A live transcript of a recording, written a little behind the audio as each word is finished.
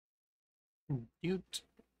Cute.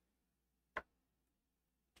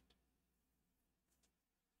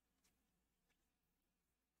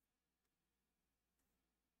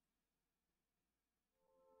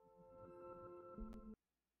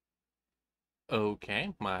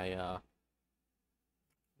 Okay,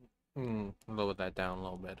 lower that down a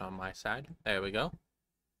little bit on my side. There we go.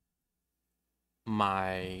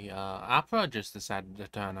 My opera just decided to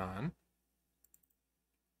turn on.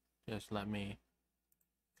 Just let me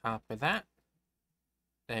copy that.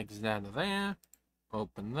 Exit out of there.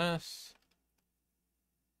 Open this.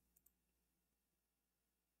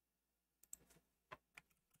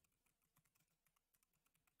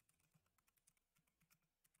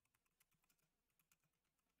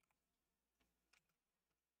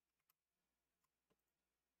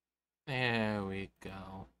 There we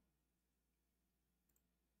go.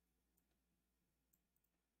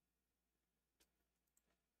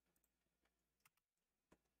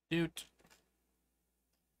 Doot.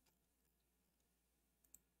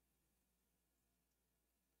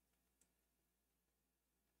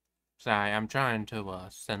 Sorry, I'm trying to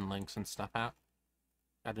send links and stuff out.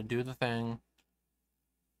 Gotta do the thing.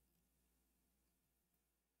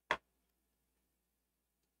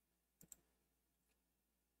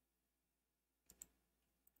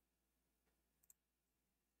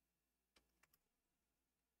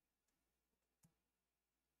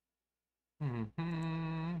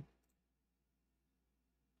 Mm-hmm.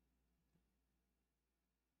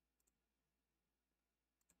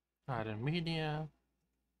 Add media.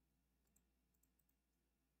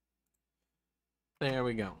 There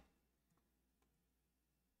we go.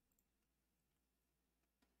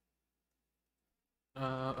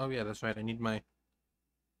 Oh yeah, that's right. I need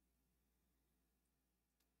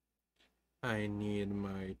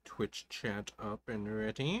my Twitch chat up and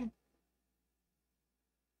ready.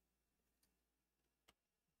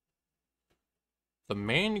 The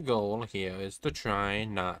main goal here is to try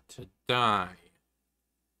not to die.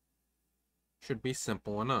 Should be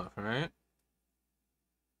simple enough, right?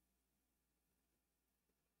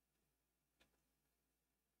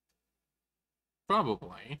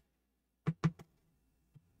 Probably.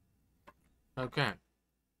 Okay.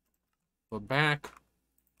 We're back.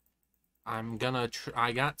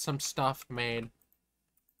 I got some stuff made.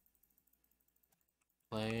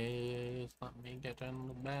 Please let me get in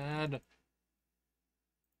the bed.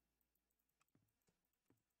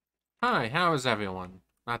 Hi, how is everyone?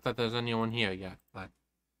 Not that there's anyone here yet, but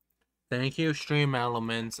thank you, Stream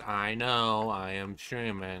Elements. I know I am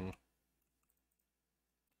streaming.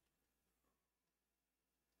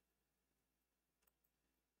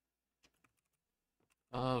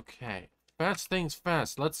 Okay. First things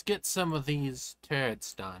first, let's get some of these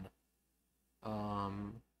turrets done.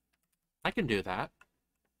 I can do that.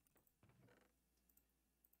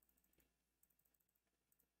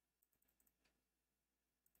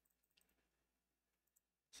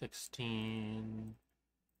 16.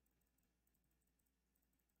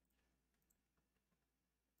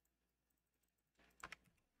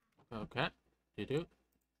 Okay. Do.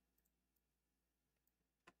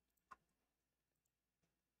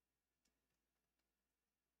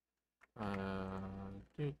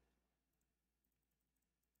 Do.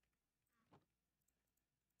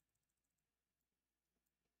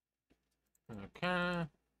 Okay.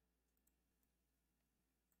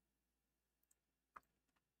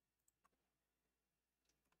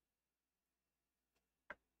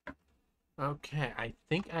 Okay, I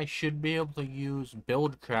think I should be able to use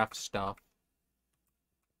Buildcraft stuff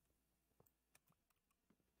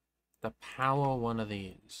to power one of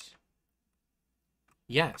these.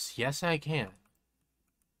 Yes, I can.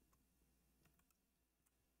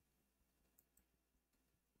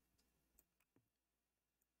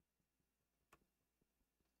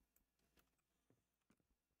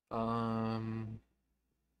 Um,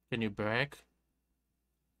 can you break?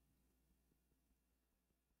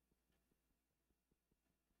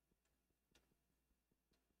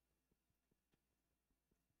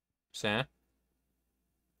 Sir?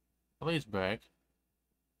 Please break.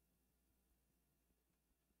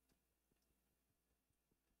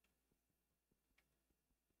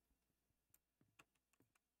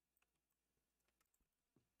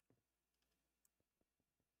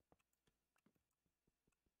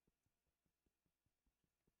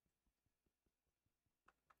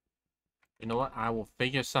 You know what? I will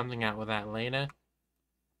figure something out with that later.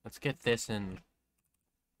 Let's get this in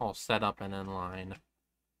all set up and in line.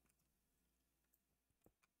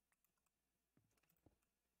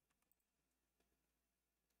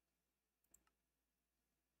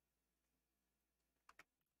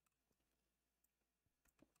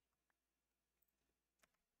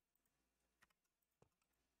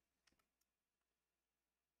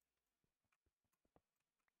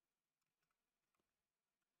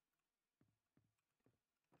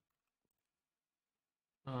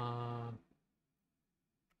 Uh...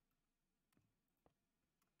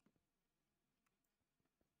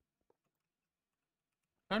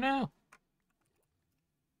 Oh no!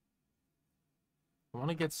 I want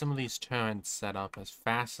to get some of these turrets set up as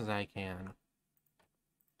fast as I can.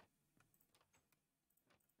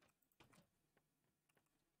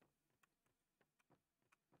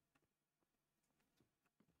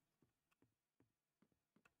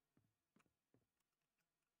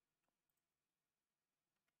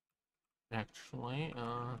 Actually,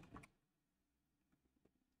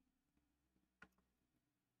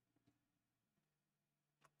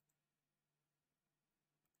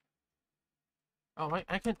 oh,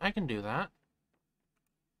 I can do that.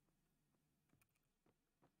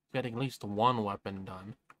 Get at least one weapon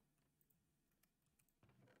done.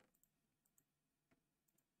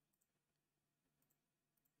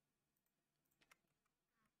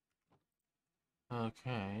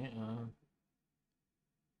 Okay,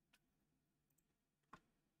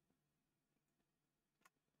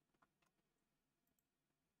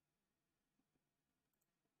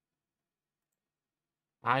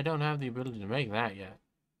 I don't have the ability to make that yet.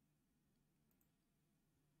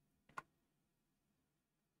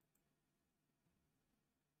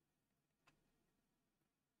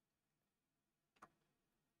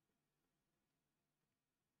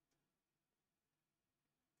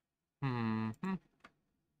 Hmm.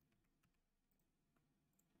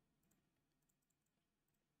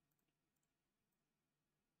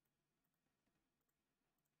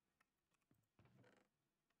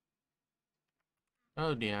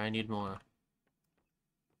 Oh dear, I need more.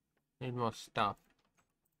 Need more stuff.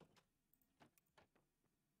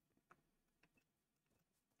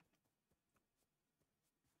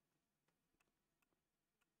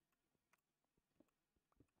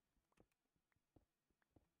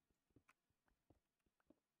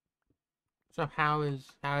 So how is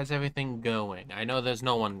everything going? I know there's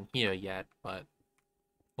no one here yet, but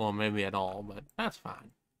or maybe at all, but that's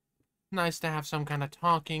fine. Nice to have some kind of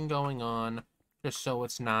talking going on, just so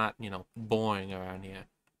it's not, boring around here.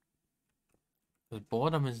 Because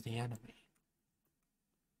boredom is the enemy.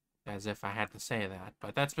 As if I had to say that,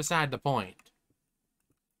 but that's beside the point.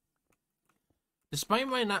 Despite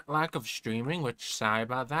my lack of streaming, which sorry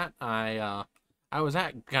about that, I was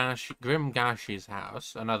at Grim Gashi's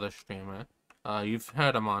house, another streamer. You've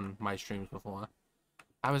heard him on my streams before.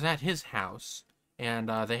 I was at his house, and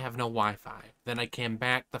they have no Wi-Fi. Then I came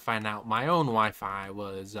back to find out my own Wi-Fi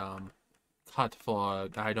was cut for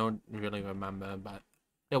I don't really remember, but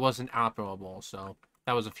it wasn't operable. So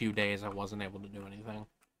that was a few days I wasn't able to do anything.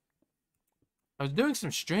 I was doing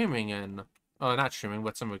some streaming and, oh, not streaming,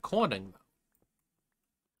 but some recording though.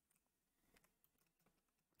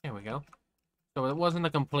 There we go. So it wasn't a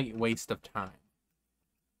complete waste of time.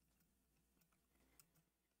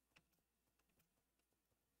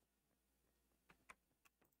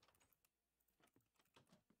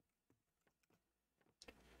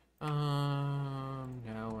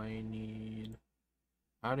 Now I need...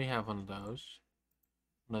 I already have one of those.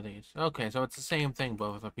 One of these. Okay, so it's the same thing,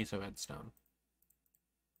 but with a piece of redstone.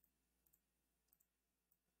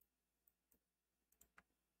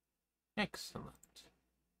 Excellent.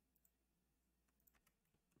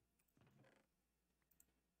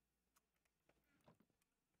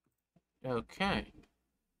 Okay.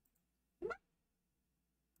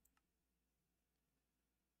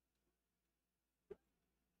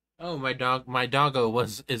 Oh, my doggo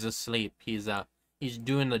is asleep. He's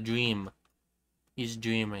doing a dream. He's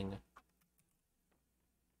dreaming.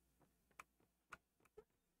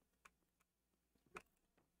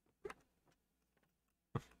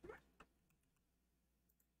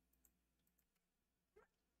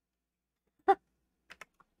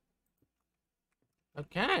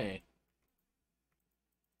 Okay.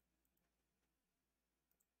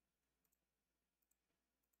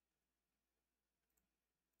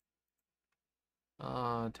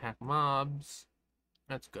 Attack mobs.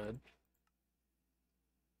 That's good.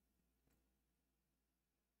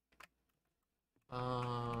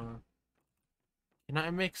 Can I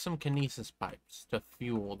make some kinesis pipes to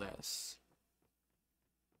fuel this?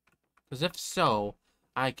 Because if so,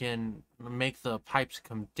 I can make the pipes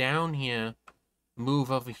come down here,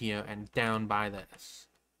 move over here, and down by this.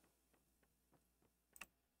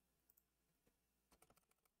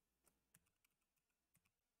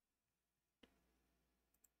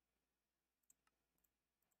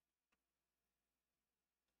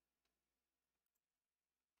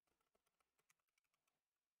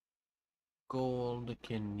 Gold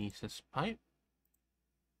kinesis pipe.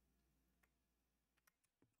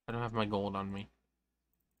 I don't have my gold on me.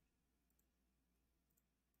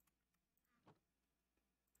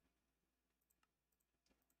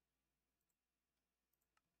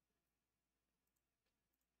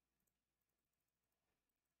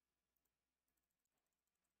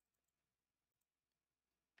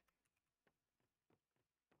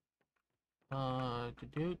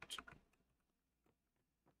 Doot.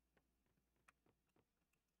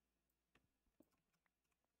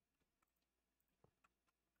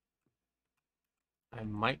 I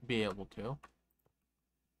might be able to.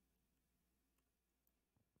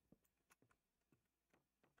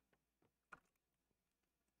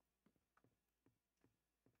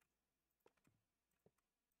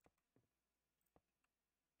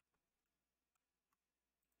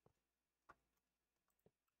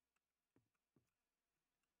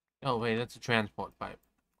 Oh, wait, that's a transport pipe.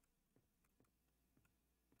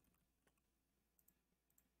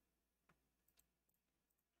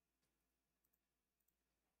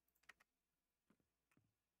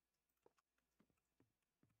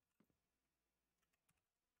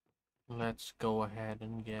 Let's go ahead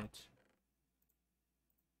and get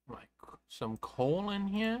like some coal in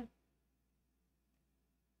here.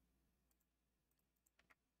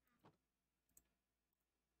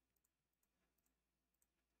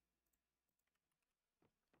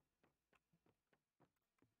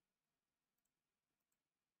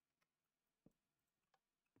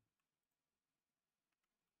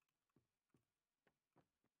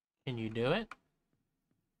 Can you do it?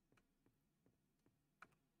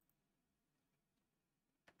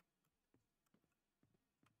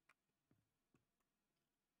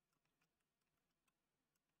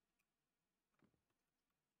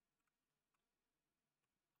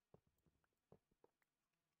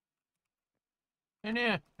 In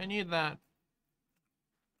here, I need that.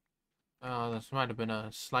 Oh, this might have been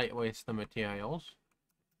a slight waste of materials.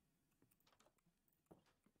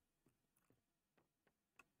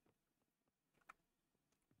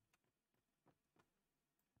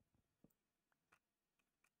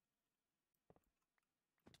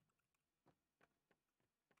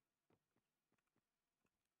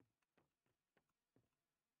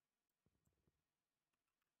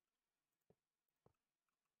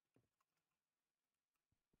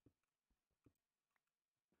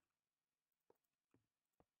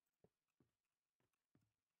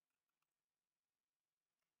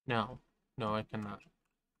 No. No, I cannot.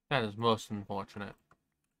 That is most unfortunate.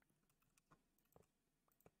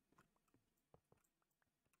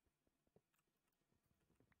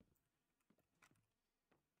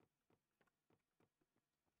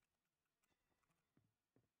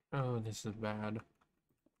 Oh, this is bad.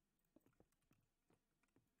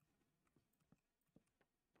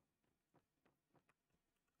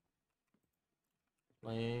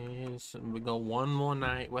 Please, we go one more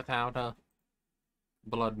night without a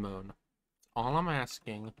blood moon. All I'm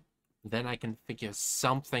asking, then I can figure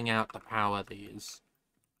something out to power these.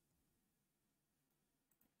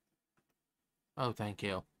 Oh, thank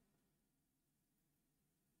you.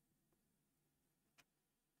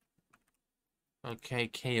 Okay,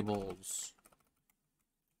 cables.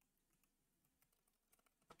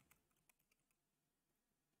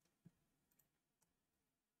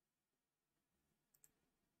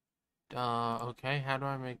 Okay, how do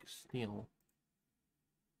I make steel?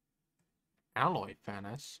 Alloy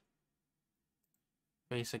furnace.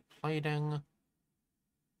 Basic plating.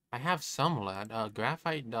 I have some lead.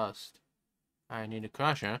 Graphite dust. I need a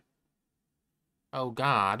crusher. Oh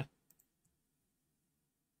god.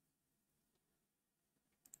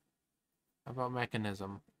 How about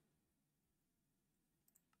mechanism?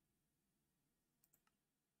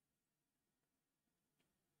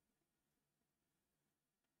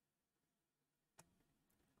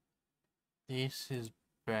 This is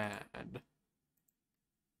bad.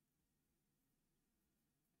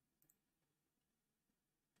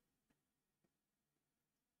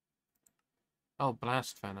 Oh,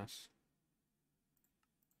 blast furnace.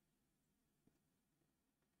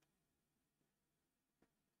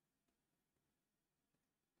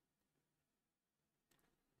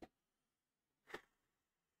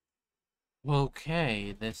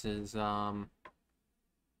 Okay, this is, I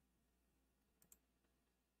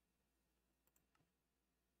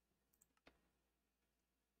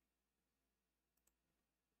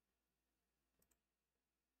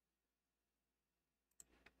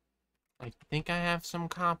think I have some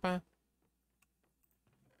copper.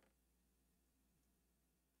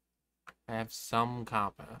 I have some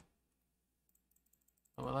copper.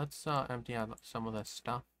 Well, let's, empty out some of this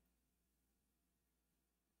stuff.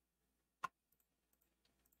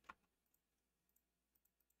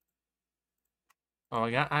 Oh,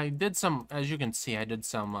 yeah, I did some, as you can see, I did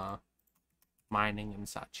some, mining and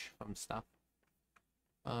such from stuff.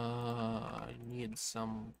 I need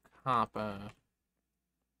some copper.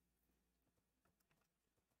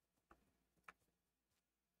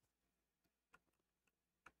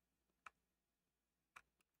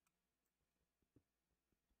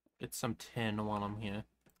 get some tin while I'm here.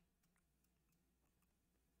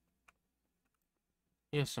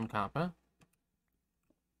 Here's some copper.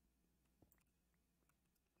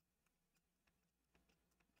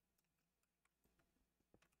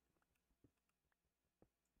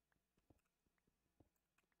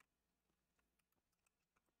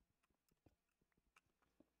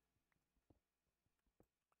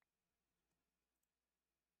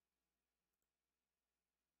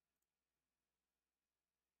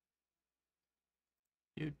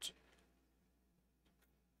 Cute.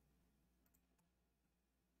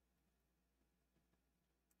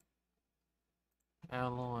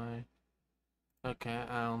 Alloy. Okay,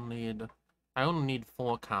 I only need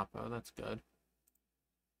 4 copper. That's good.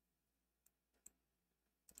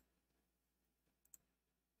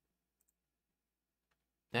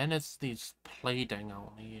 Then it's these plating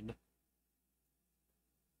I'll need.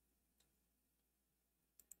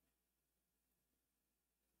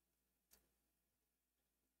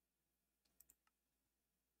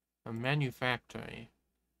 A manufactory.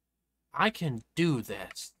 I can do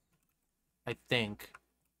this. I think.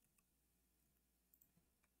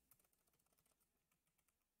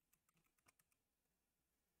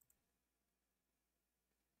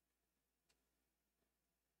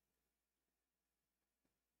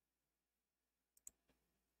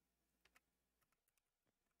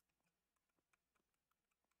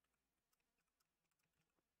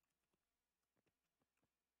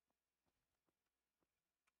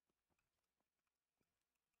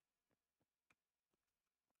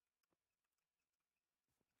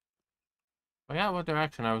 I forgot what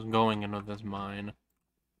direction I was going in with this mine.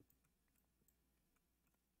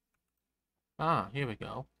 Ah, here we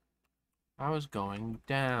go. I was going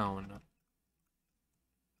down.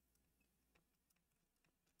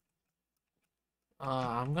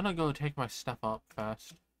 I'm gonna go take my stuff up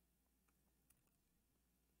first.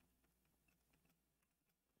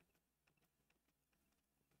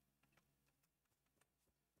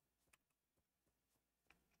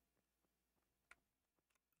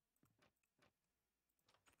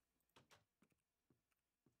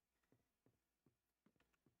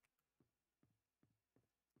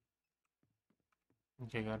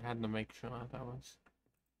 Okay, good. Had to make sure that was...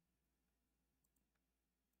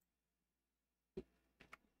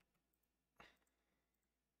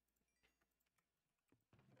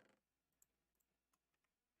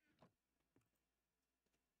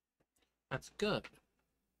 That's good.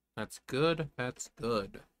 That's good. That's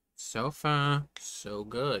good. So far, so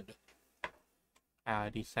good. I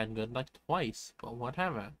already said good like twice, but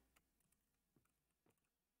whatever.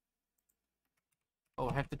 Oh,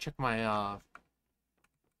 I have to check my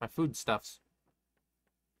foodstuffs.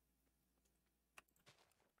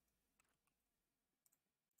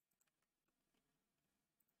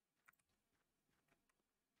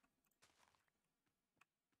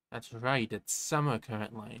 That's right, it's summer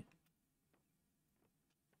currently.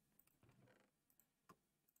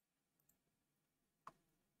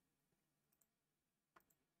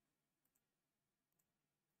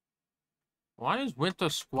 Why is winter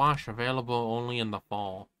squash available only in the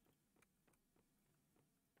fall?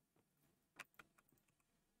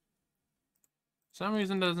 For some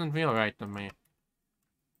reason doesn't feel right to me.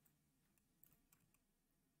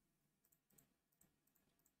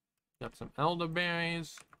 Got some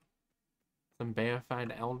elderberries. Some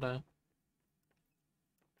bearified elder.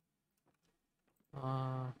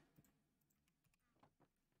 Uh...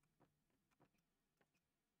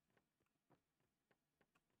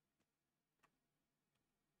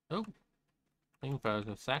 Oh, think for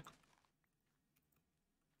a sec.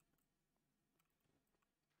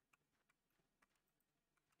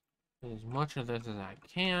 As much of this as I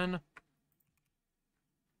can.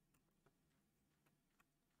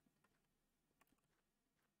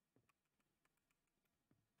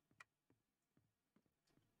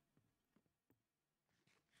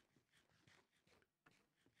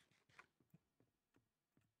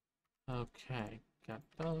 Okay, got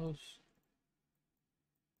those.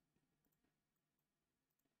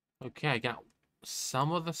 Okay, I got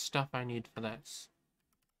some of the stuff I need for this.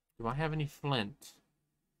 Do I have any flint?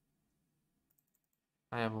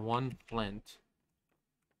 I have 1 flint.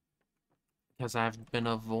 Because I've been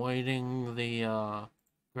avoiding the,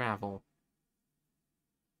 gravel.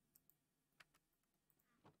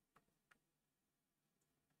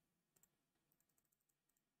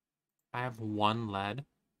 I have 1 lead.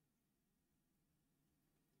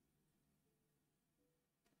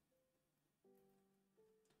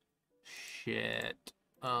 Shit.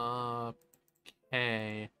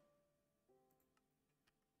 Okay.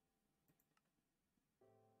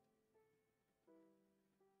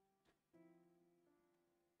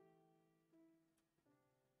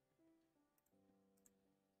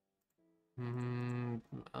 Hmm.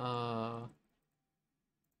 Uh.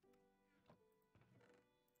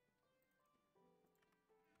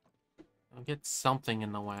 I'll get something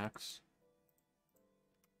in the wax.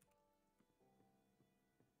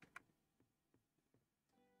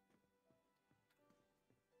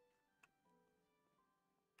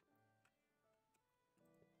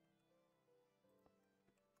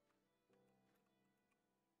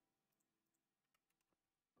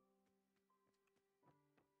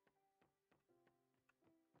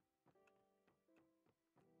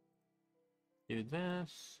 Do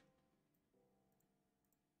this.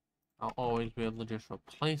 I'll always be able to just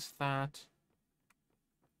replace that.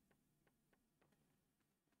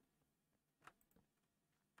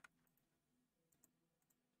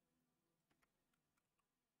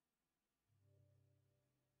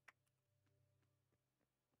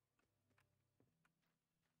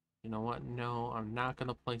 You know what? No, I'm not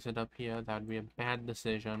gonna place it up here. That'd be a bad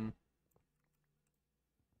decision.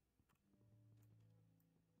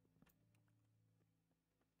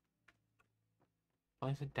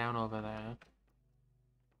 Place it down over there.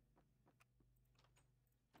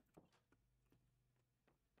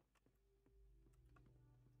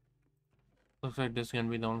 Looks like this is gonna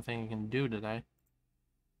be the only thing I can do today.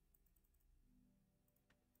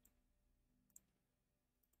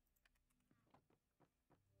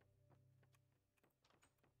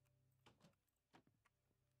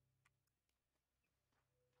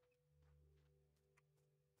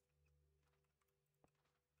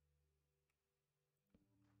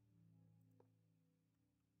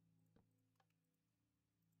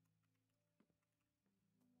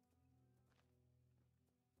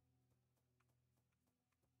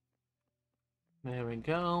 There we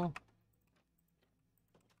go.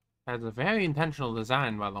 That's a very intentional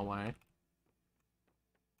design, by the way.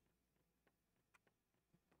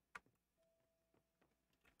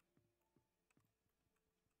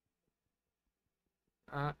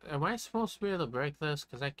 Am I supposed to be able to break this?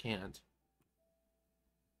 Because I can't.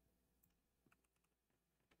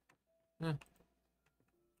 Eh,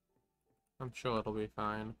 I'm sure it'll be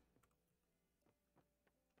fine.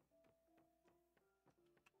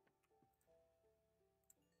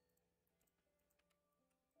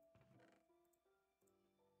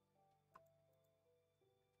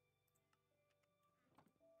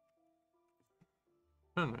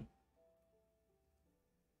 Hmm.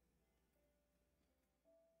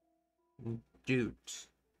 Dude.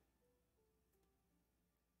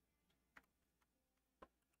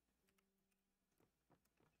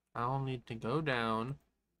 I'll need to go down.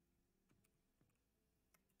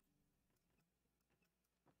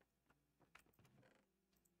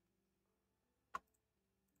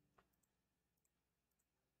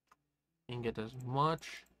 And get as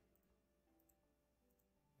much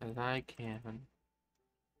as I can.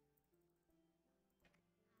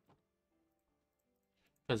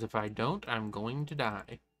 Because if I don't, I'm going to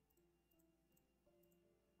die.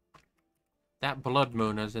 That blood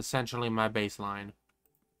moon is essentially my baseline.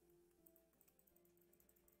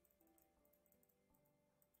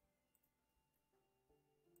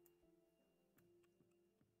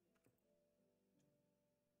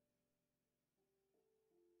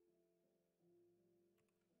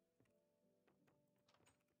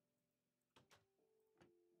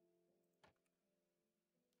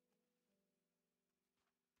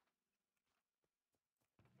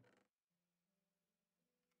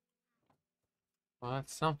 Well,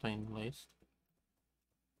 that's something, at least.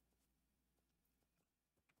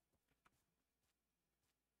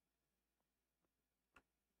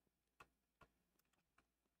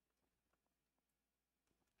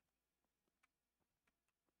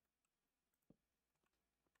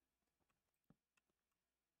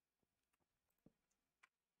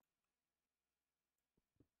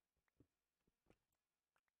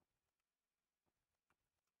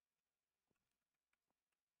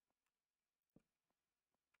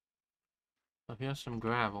 So here's some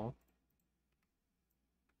gravel.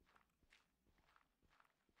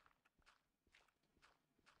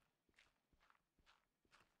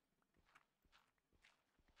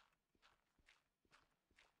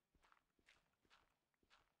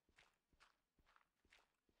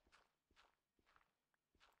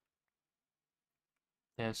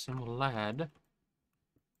 There's some lead.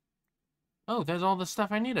 Oh, there's all the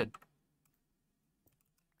stuff I needed.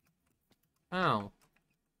 Oh.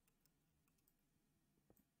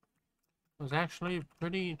 It was actually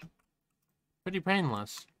pretty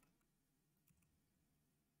painless.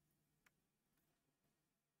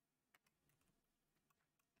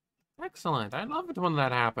 Excellent. I love it when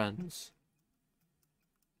that happens.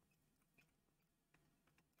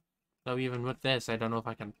 So even with this, I don't know if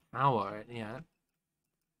I can power it yet.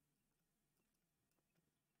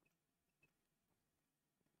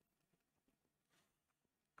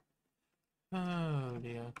 Oh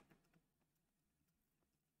dear.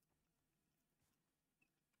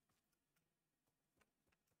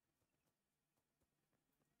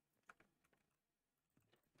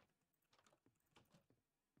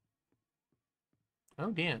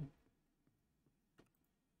 Oh dear.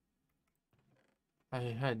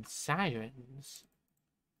 I heard sirens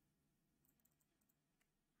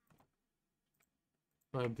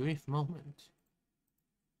for a brief moment.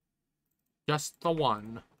 Just the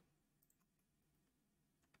one.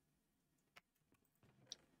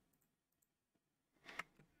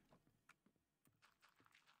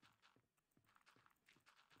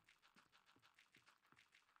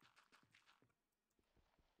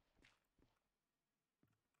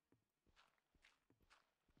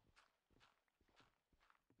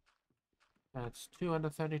 That's 2 out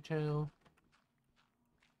of 32.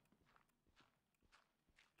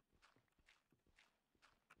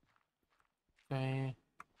 Okay.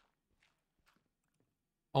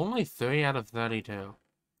 Only 3 out of 32.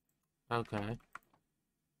 Okay.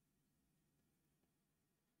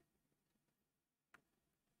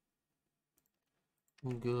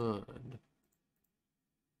 Good.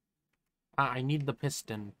 Ah, I need the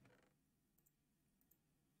piston.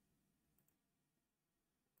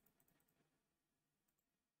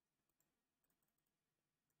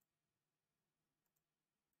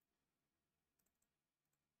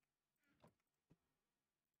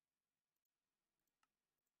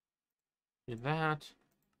 Do that.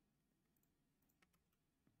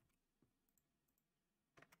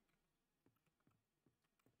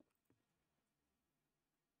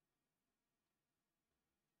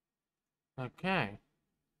 Okay.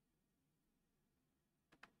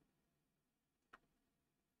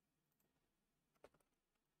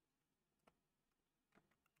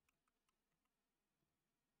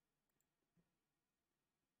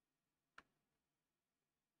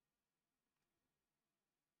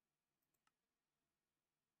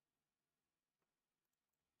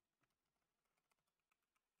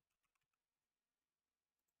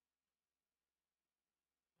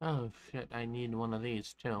 Oh shit, I need one of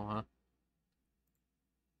these too, huh?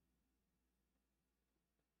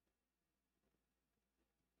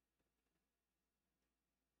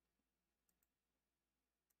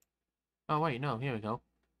 Oh wait, no, here we go.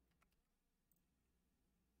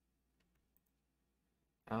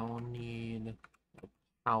 I'll need a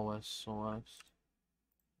power source.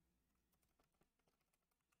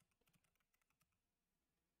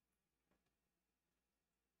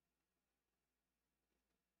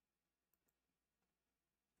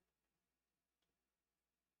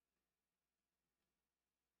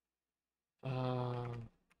 Uh,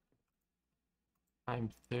 I'm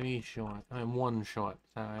 3 short. I'm 1 short,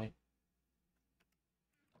 sorry.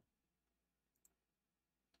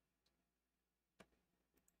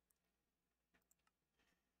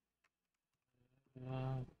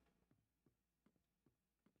 Uh,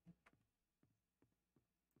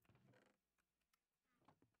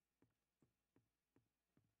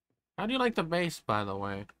 how do you like the base, by the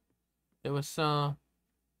way? It was, a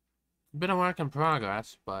bit of work in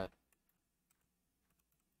progress, but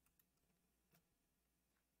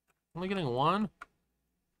only getting 1?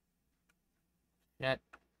 Yet,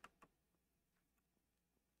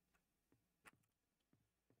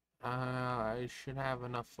 I should have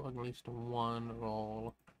enough for at least 1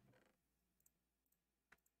 roll.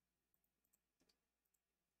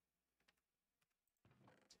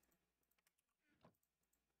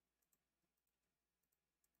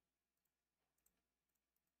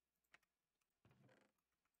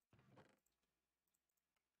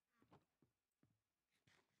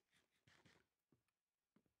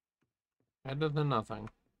 Better than nothing.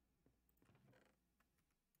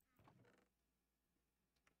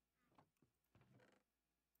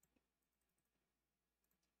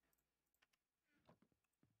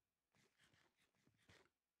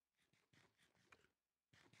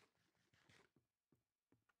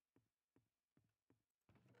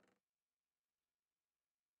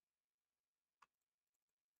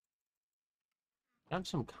 I have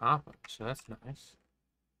some copper, so that's nice.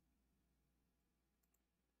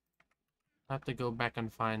 I have to go back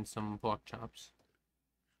and find some pork chops.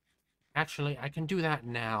 Actually, I can do that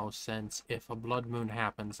now, since if a blood moon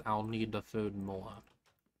happens, I'll need the food more.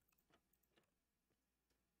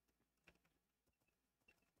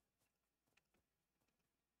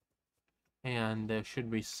 And there should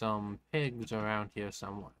be some pigs around here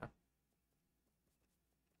somewhere.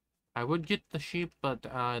 I would get the sheep, but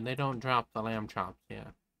they don't drop the lamb chops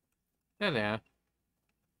here. They're there.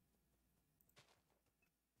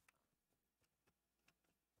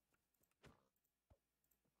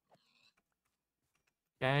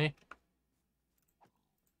 Okay.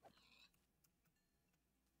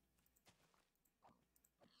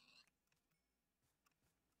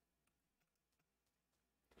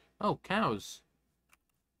 Oh, cows.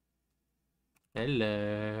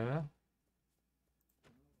 Hello.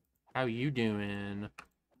 How you doing?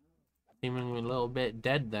 Seemingly a little bit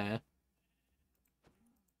dead there.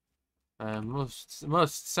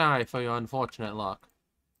 Most sorry for your unfortunate luck.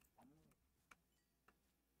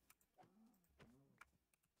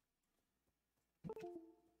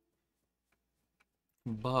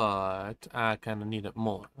 But I kind of need it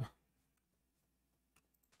more.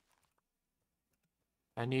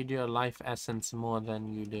 I need your life essence more than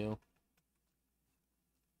you do.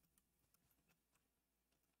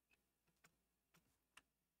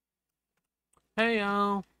 Hey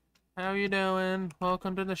yo, how you doing?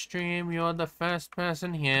 Welcome to the stream. You're the first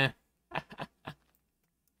person here.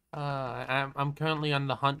 I'm currently on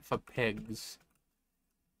the hunt for pigs.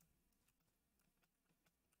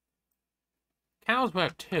 Cows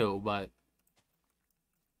work too, but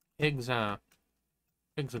pigs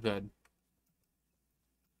pigs are good.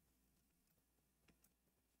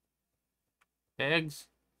 Pigs?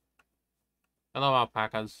 Hello,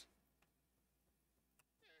 alpacas.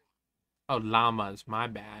 Oh, llamas, my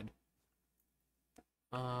bad.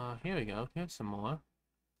 Here we go. Here's some more.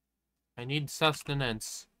 I need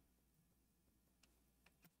sustenance.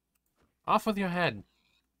 Off with your head.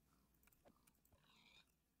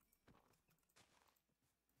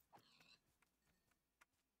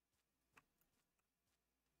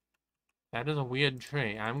 That is a weird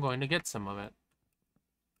tree. I'm going to get some of it.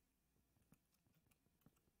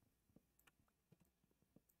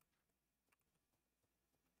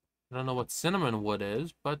 I don't know what cinnamon wood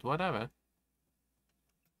is, but whatever.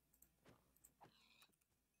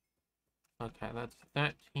 Okay, that's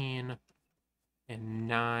 13 and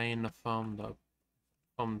 9 from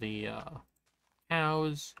the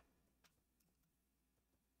cows.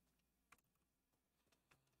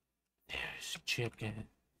 There's chicken.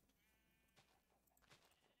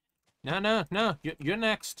 No, no, no. You're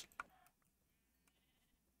next.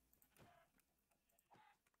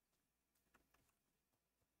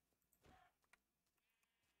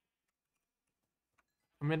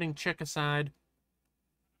 Committing chickicide.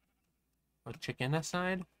 Or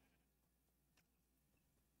chickenicide?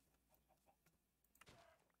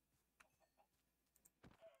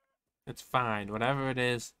 It's fine. Whatever it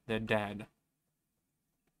is, they're dead.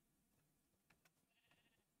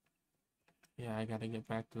 Yeah, I gotta get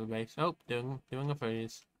back to the base. Oh, doing a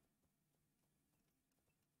freeze.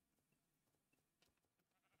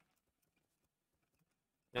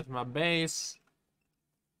 That's my base.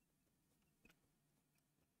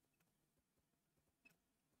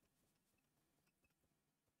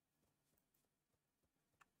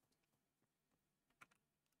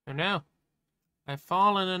 Oh no. I've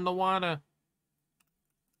fallen in the water.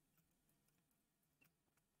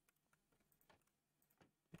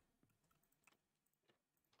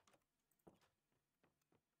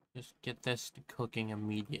 Just get this cooking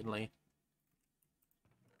immediately.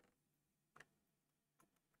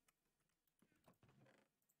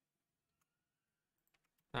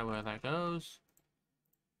 That where that goes.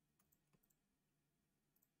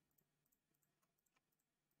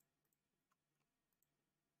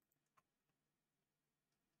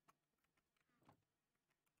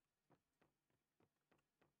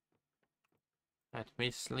 Let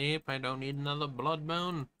me sleep. I don't need another blood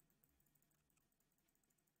moon.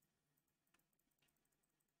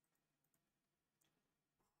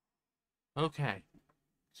 Okay.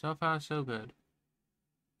 So far, so good.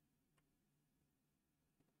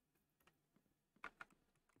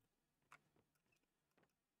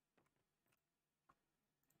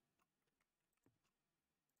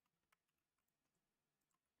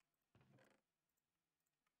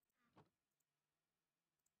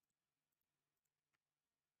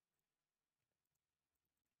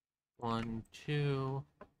 One, two,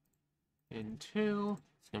 and two.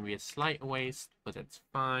 It's gonna be a slight waste, but it's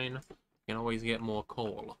fine. You can always get more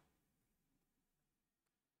coal.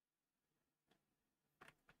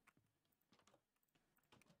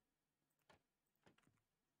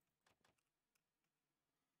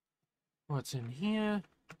 What's in here?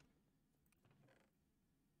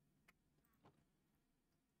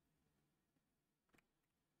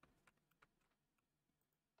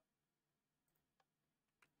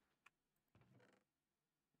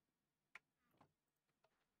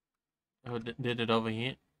 Oh, did it over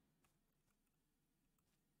here?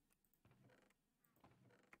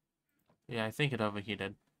 Yeah, I think it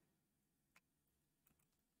overheated.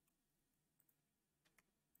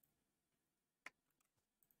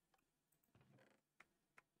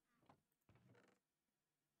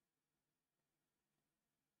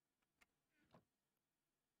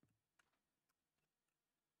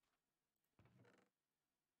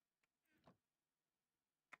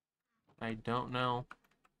 I don't know.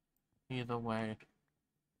 Either way.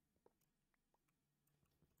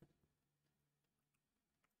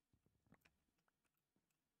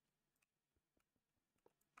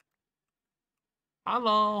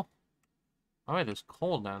 Hello! Oh, wait, it's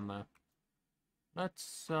cold down there.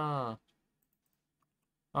 Let's, Oh,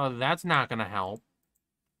 that's not gonna help.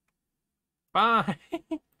 Bye!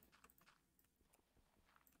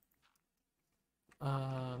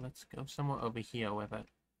 Let's go somewhere over here with it.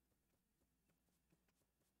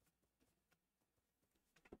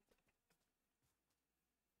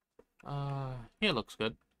 Here looks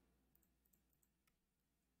good.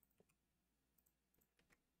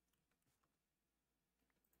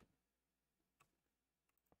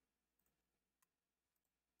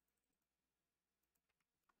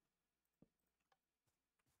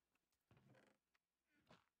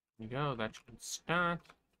 There you go, that should start.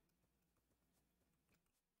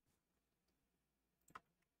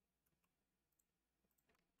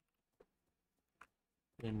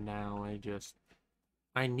 And now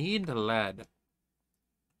I need lead.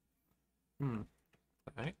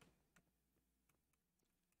 Okay.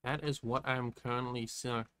 That is what I'm currently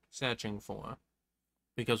searching for.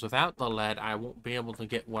 Because without the lead, I won't be able to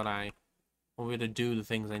get what I want me to do the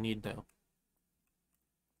things I need to.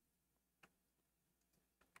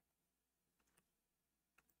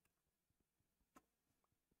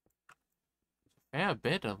 Fair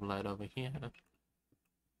bit of lead over here.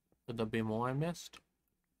 Could there be more I missed?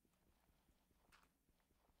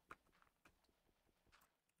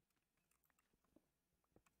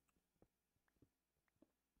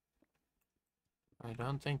 I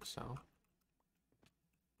don't think so.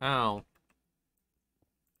 Ow.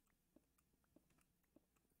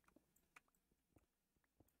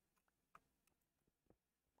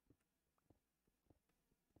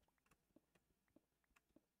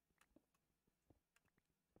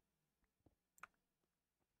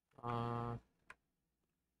 Uh,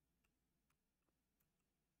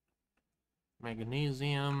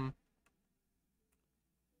 Magnesium.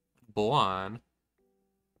 Boron.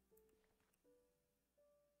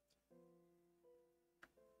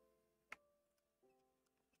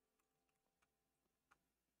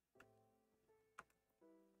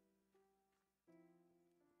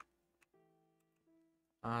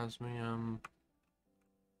 Osmium.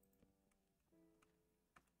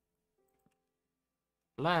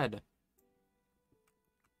 Lead.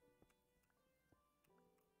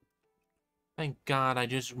 Thank God I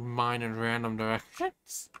just mine in random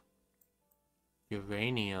directions.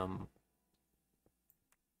 Uranium.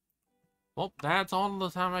 Well, that's all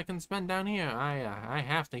the time I can spend down here. I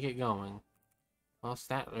have to get going. Or else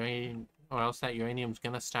that uranium's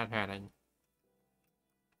gonna start hurting.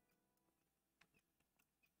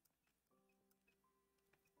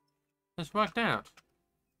 This worked out.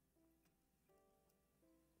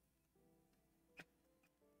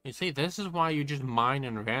 You see, this is why you just mine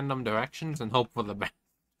in random directions and hope for the best.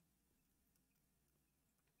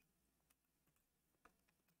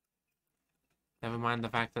 Never mind the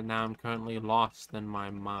fact that now I'm currently lost in my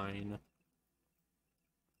mine.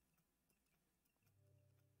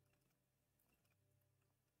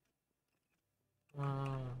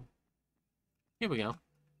 Here we go.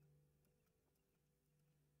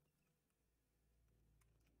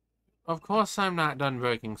 Of course I'm not done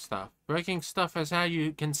breaking stuff. Breaking stuff is how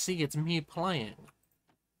you can see it's me playing.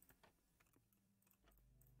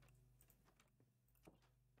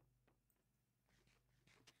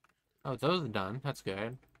 Oh, those are done. That's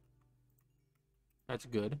good. That's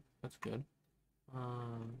good. That's good.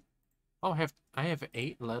 Oh, I have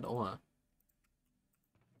 8 lead ore.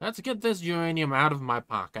 Let's get this uranium out of my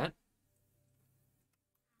pocket.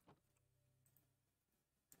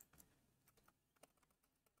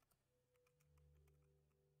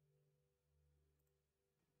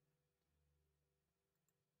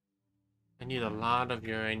 I need a lot of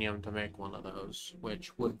uranium to make one of those,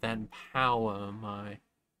 which would then power my...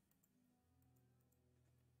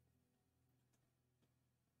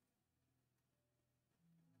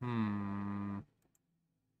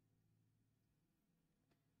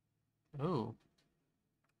 Oh.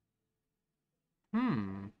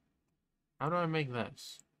 How do I make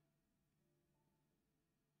this?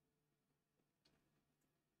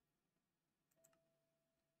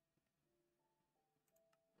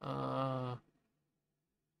 Uh...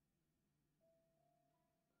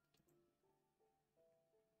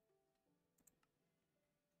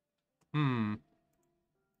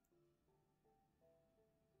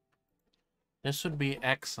 This would be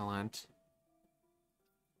excellent.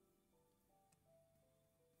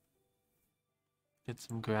 Get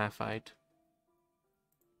some graphite.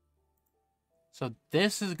 So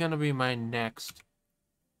this is gonna be my next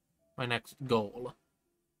goal.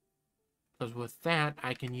 Because with that,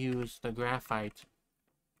 I can use the graphite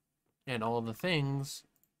and all the things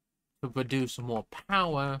to produce more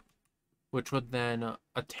power, which would then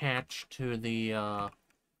attach to the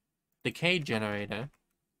decay generator,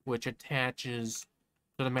 which attaches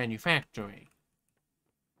to the manufactory.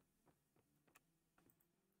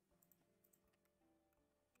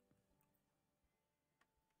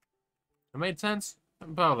 It made sense?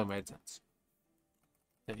 It probably made sense.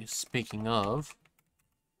 Speaking of,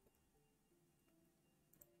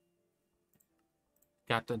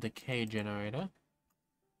 got the decay generator.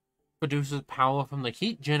 Produces power from the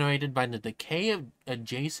heat generated by the decay of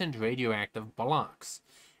adjacent radioactive blocks.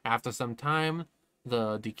 After some time,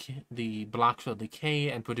 the blocks will decay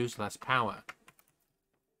and produce less power.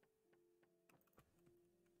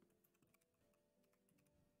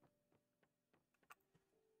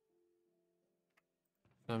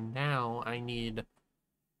 So now I need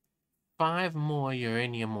 5 more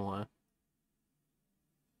uranium ore.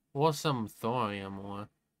 Or some thorium ore.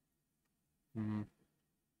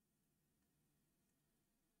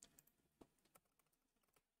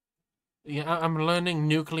 Yeah, I'm learning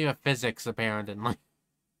nuclear physics, apparently.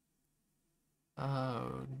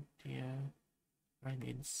 Oh, dear. I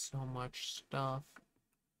need so much stuff.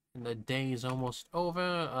 And the day is almost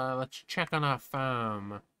over. Let's check on our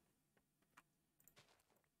farm.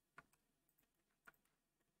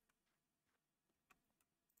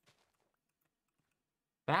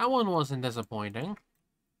 That one wasn't disappointing.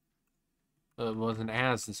 It wasn't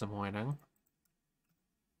as disappointing.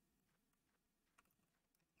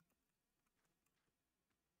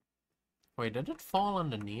 Wait, did it fall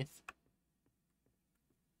underneath?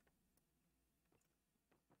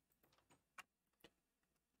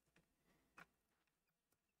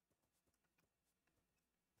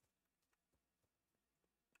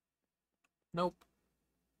 Nope.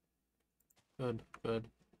 Good, good.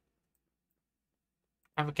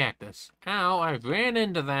 Have a cactus. Ow, I ran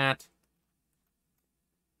into that.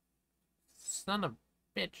 Son of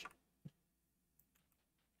a bitch.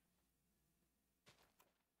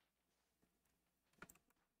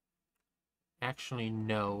 Actually,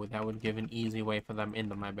 no. That would give an easy way for them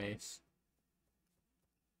into my base.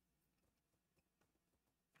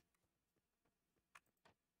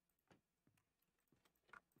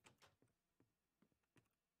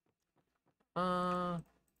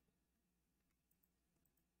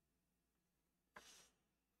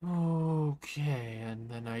 Okay, and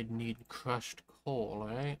then I'd need crushed coal,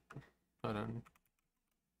 right? Hold on.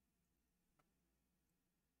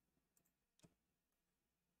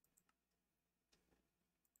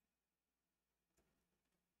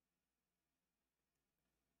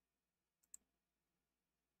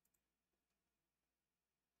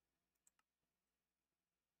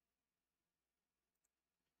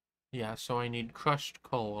 Yeah, so I need crushed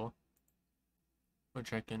coal,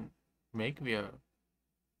 which I can make via...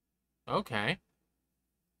 Okay.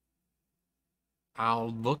 I'll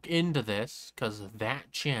look into this, because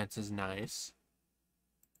that chance is nice.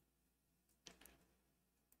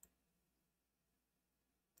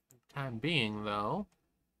 Time being, though...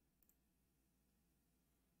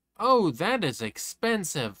 Oh, that is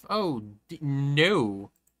expensive! Oh,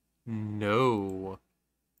 no! No.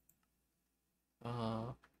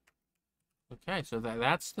 Okay, so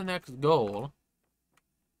that's the next goal.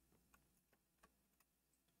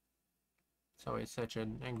 It's always such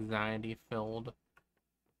an anxiety-filled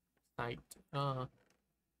site.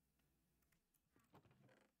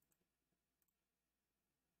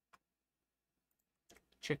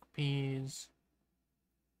 Chickpeas.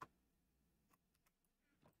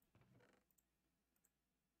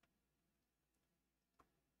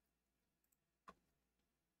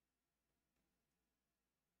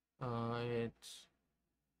 It's...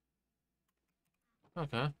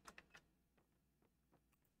 Okay.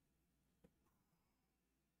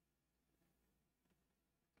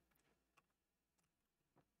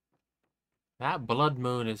 That blood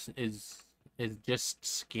moon is just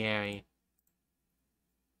scary.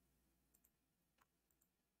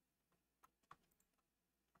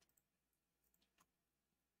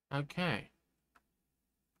 Okay.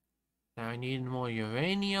 Now I need more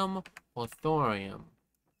uranium or thorium.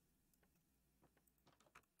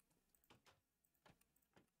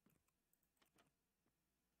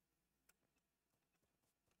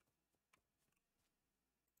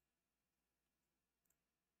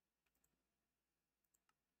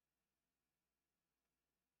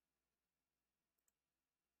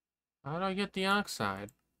 How do I get the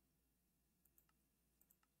oxide?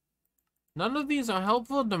 None of these are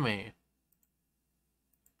helpful to me.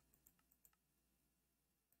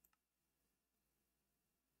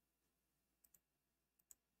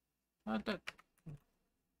 Not that...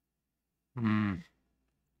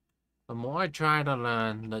 The more I try to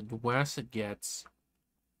learn, the worse it gets.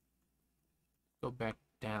 Go back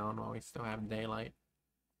down while we still have daylight.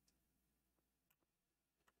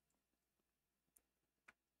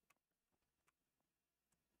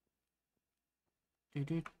 Do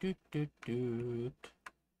do do do do.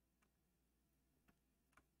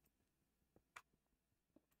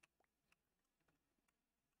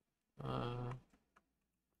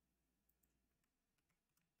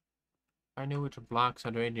 I knew which blocks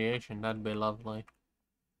had radiation, that'd be lovely.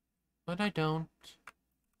 But I don't.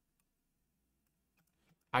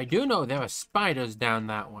 I do know there are spiders down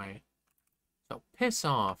that way. So piss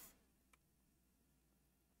off.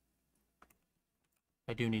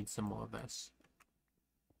 I do need some more of this.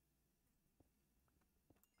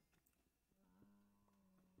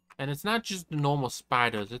 And it's not just the normal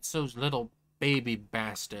spiders, it's those little baby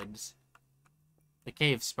bastards. The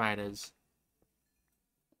cave spiders.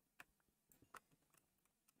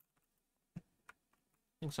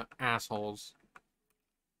 Things are assholes.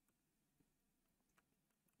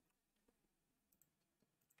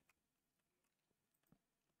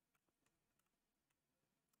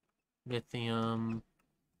 Lithium.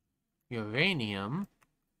 Uranium.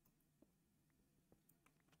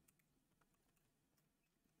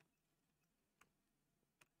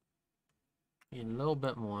 Need a little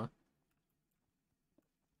bit more.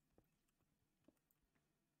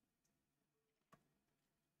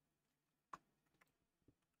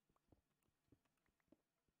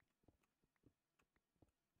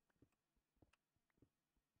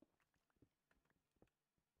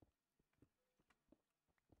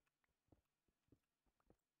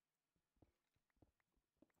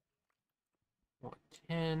 More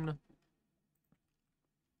 10.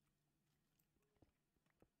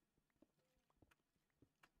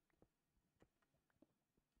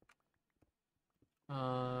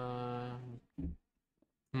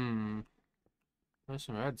 There's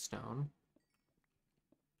some redstone.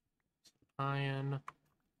 Iron.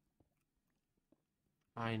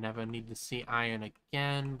 I never need to see iron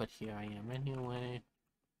again, but here I am anyway.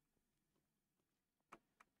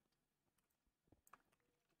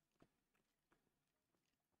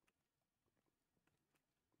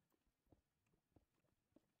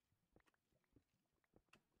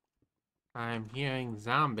 I'm hearing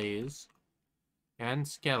zombies and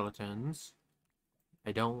skeletons.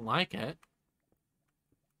 I don't like it.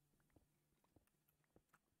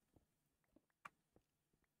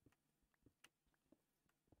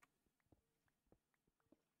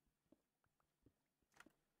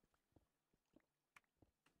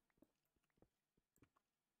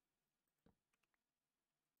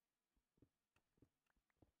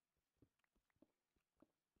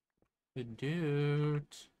 Good dude.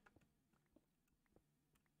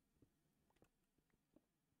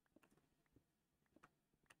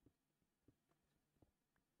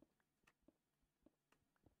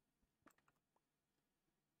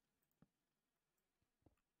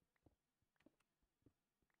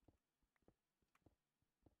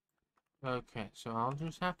 Okay, so I'll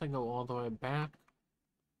just have to go all the way back.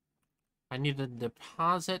 I need to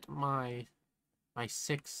deposit my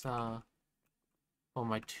 6 or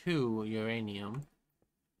my 2 uranium.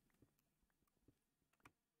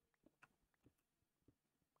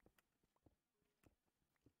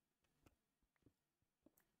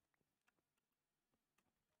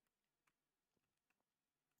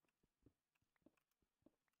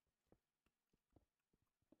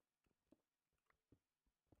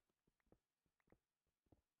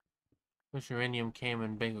 This uranium came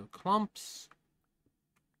in bigger clumps.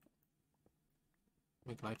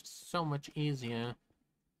 Make life so much easier.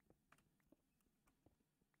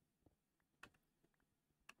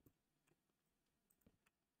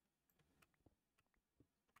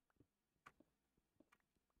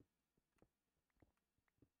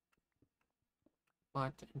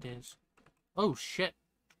 But it is. Oh shit!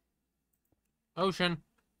 Ocean!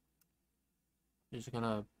 Is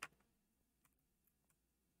gonna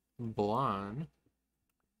blonde.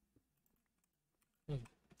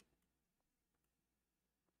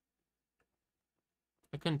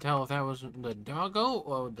 I couldn't tell if that was the doggo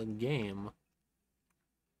or the game.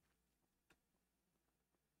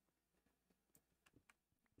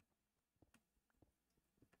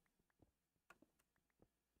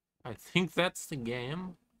 I think that's the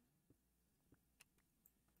game.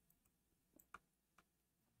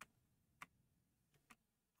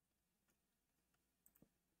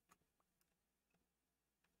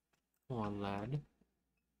 More lead.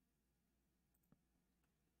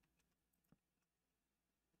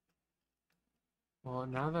 Well,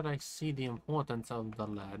 now that I see the importance of the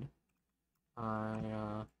lead,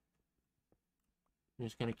 I'm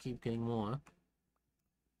just gonna keep getting more.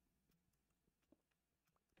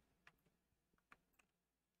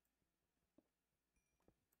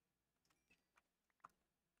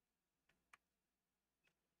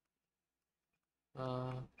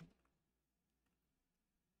 Uh,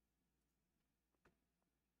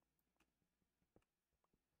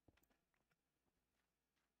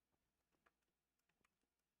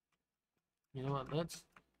 you know what?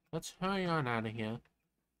 Let's hurry on out of here.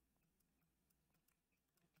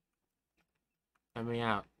 Let me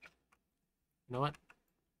out. You know what?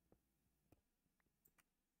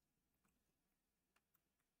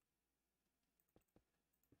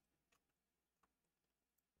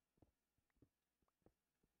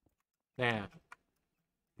 There.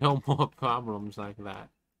 No more problems like that.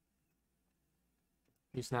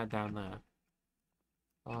 He's not down there.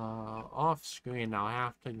 Off screen, I'll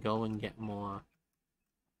have to go and get more.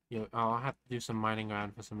 I'll have to do some mining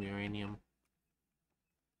around for some uranium.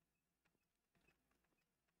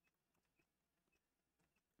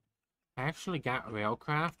 I actually got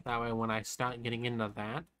Railcraft, that way when I start getting into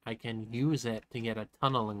that, I can use it to get a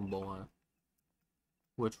tunneling bore.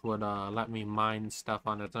 Which would, let me mine stuff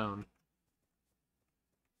on its own.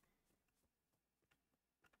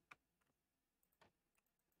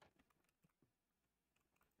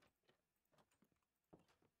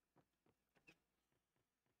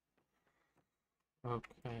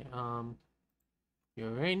 Okay,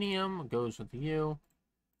 uranium goes with you.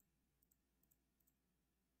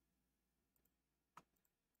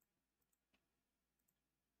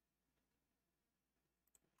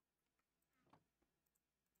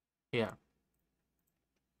 Yeah,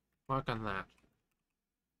 work on that.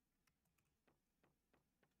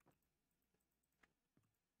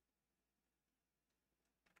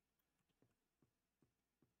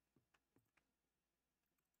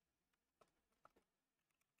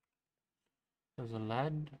 Does a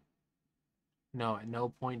lead? No, at no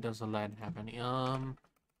point does a lead have any. I'll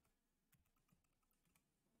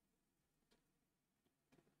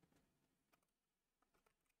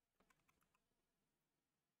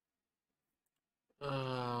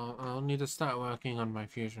need to start working on my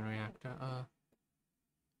fusion reactor.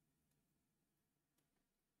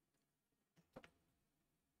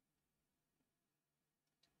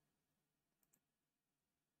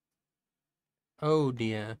 Oh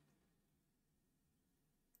dear.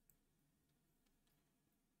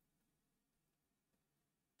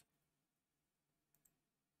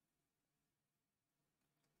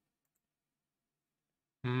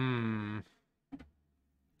 Hmm.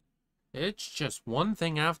 It's just one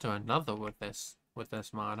thing after another with this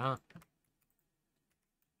mod, huh?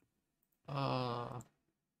 Uh,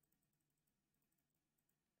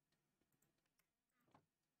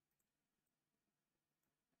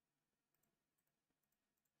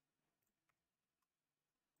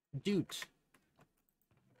 Dude.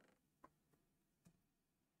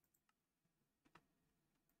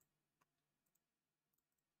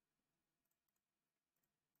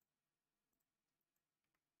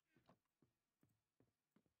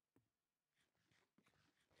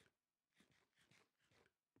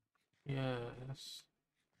 Yes.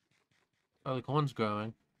 Oh, the corn's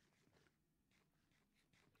growing.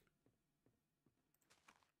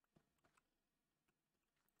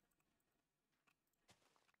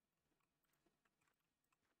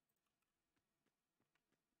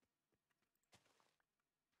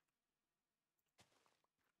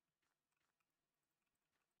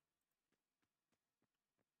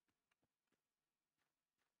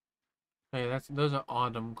 Hey, those are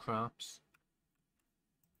autumn crops.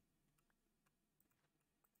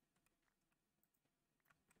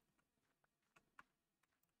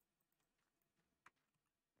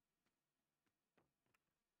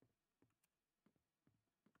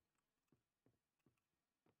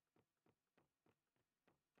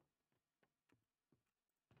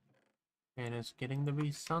 And it's getting to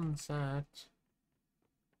be sunset.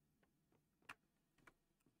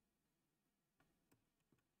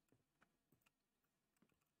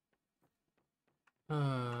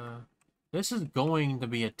 This is going to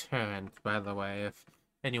be a turret, by the way, if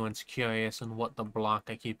anyone's curious on what the block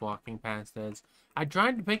I keep walking past is. I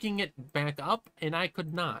tried picking it back up, and I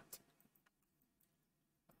could not.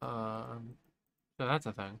 So that's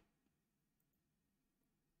a thing.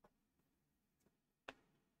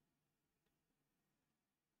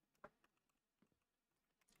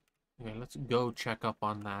 Okay, let's go check up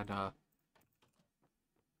on that,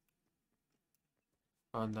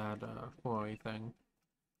 on that quarry thing.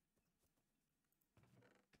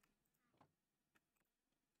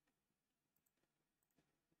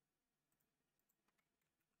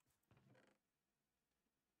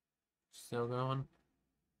 Still going?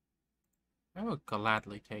 I would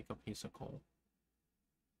gladly take a piece of coal.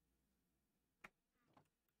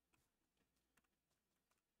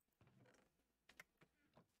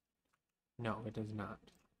 No, it is not.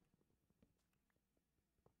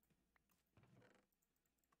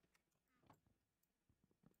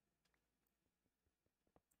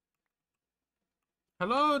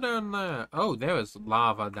 Hello down there. Oh, there is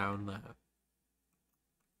lava down there.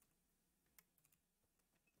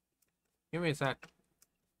 Give me a sec.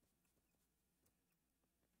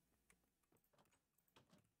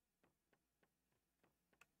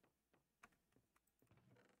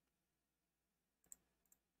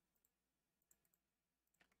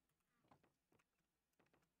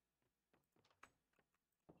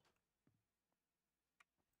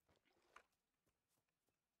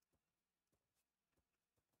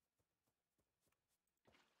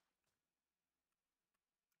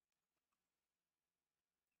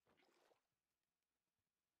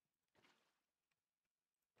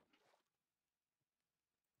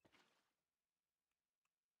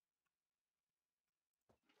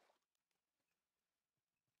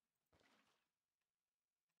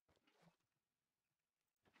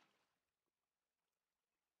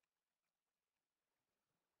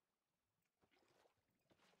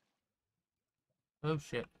 Oh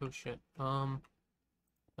shit, oh shit.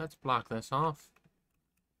 Let's block this off.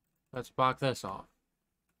 Let's block this off.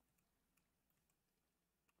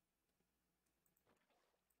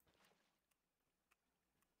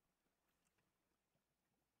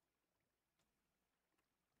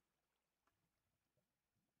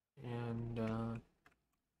 And,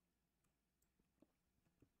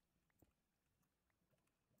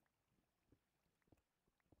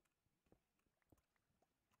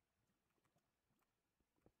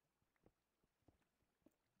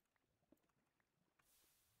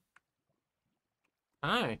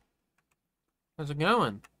 hi. How's it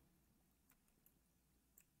going?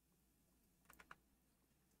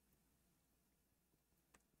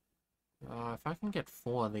 If I can get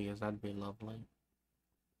 4 of these, that'd be lovely.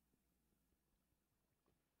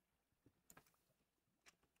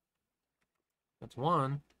 That's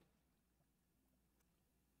 1.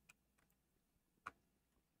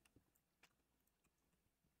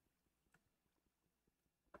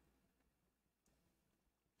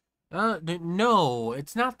 No,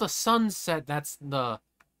 it's not the sunset that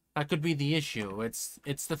could be the issue. It's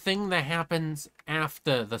the thing that happens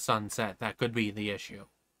after the sunset that could be the issue.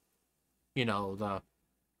 You know,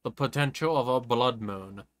 the potential of a blood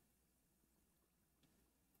moon.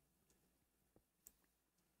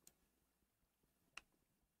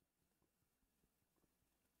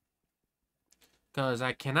 Because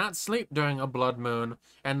I cannot sleep during a blood moon,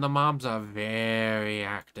 and the mobs are very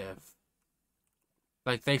active.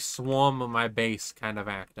 Like, they swarm my base kind of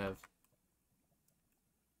active.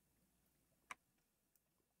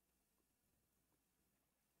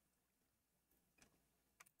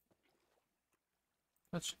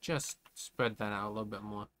 Let's just spread that out a little bit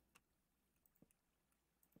more.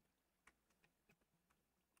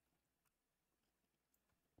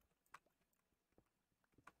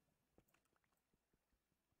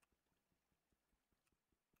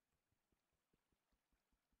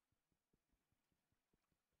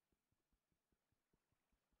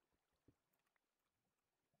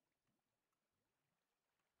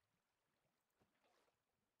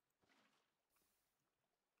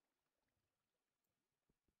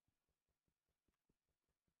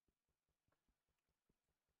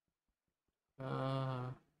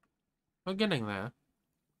 Uh, we're getting there.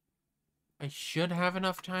 I should have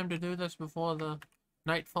enough time to do this before the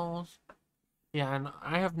night falls. Yeah, and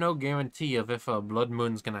I have no guarantee of if a blood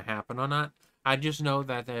moon's gonna happen or not. I just know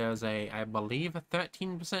that there's I believe, a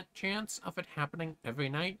 13% chance of it happening every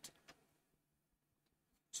night.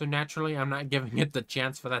 So naturally, I'm not giving it the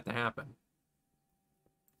chance for that to happen.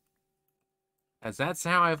 As that's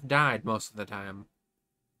how I've died most of the time.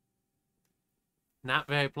 Not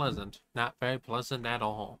very pleasant. Not very pleasant at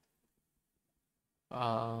all.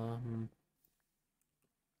 Um...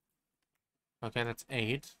 Okay, that's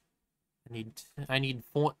 8. I need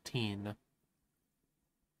 14.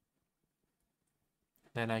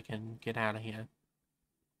 Then I can get out of here.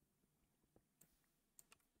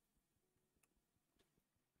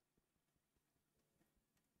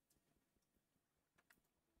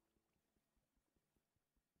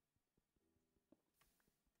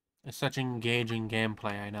 It's such engaging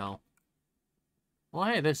gameplay, I know. Well,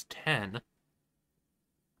 hey, there's 10.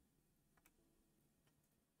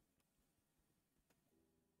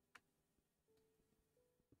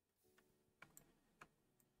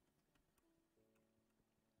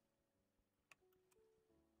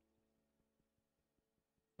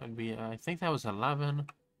 That'd be, I think that was 11.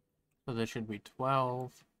 So there should be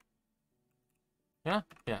 12. Yeah?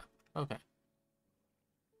 Yeah. Okay.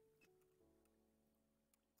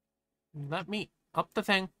 Let me up the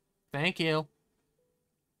thing. Thank you.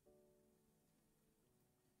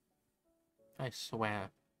 I swear.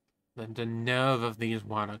 The nerve of these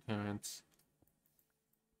water currents.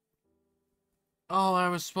 Oh, I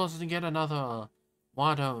was supposed to get another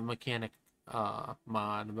water mechanic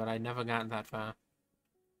mod, but I never got that far.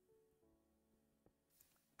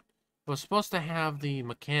 I was supposed to have the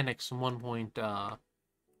mechanics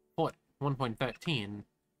 1.13,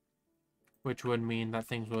 which would mean that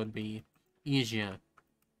things would be easier.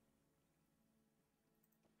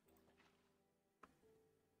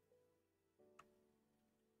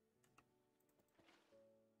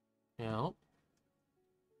 Yep.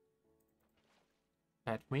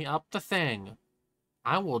 Let me up the thing.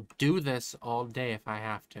 I will do this all day if I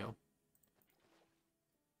have to.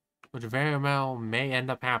 Which very well may end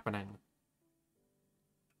up happening.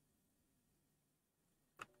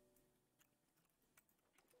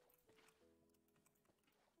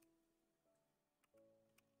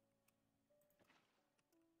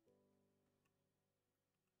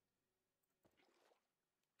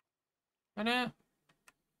 I know.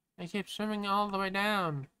 I keep swimming all the way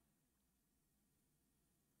down.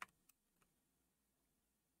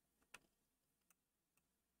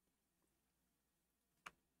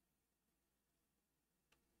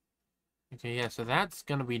 Okay, yeah, so that's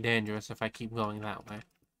gonna be dangerous if I keep going that way.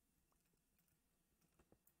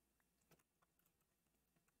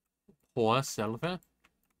 Poor Silver.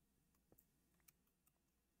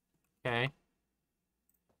 Okay.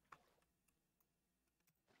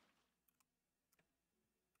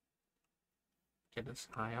 Get as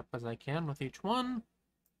high up as I can with each one.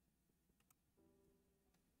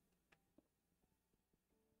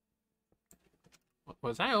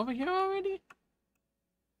 Was I over here already?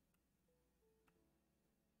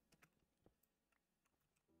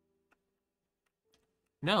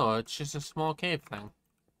 No, it's just a small cave thing.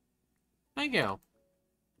 Thank you.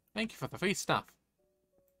 Thank you for the free stuff.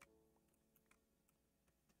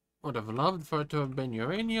 Would have loved for it to have been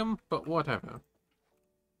uranium, but whatever.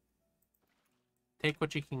 Take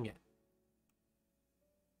what you can get.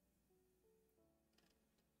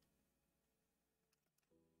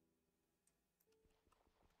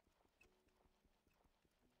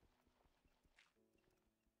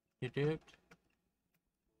 You did.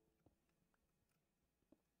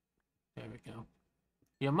 There we go.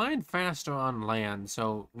 You mine faster on land,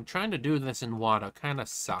 so trying to do this in water kind of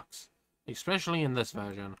sucks. Especially in this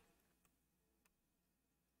version.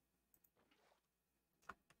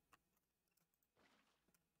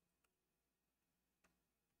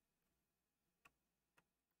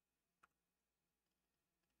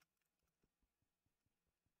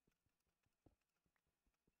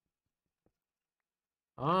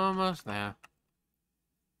 Almost there.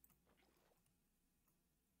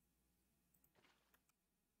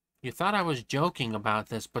 You thought I was joking about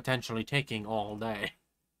this potentially taking all day.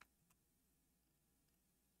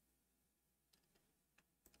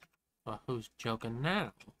 Well, who's joking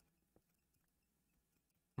now?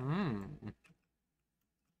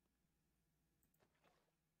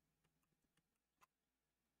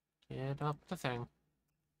 Get up the thing.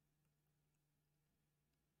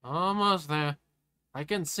 Almost there. I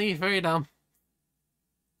can see freedom.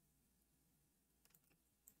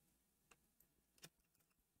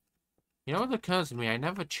 You know what occurs to me? I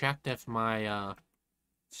never checked if my,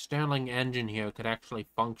 Stirling engine here could actually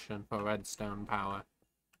function for redstone power.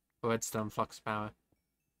 For redstone flux power.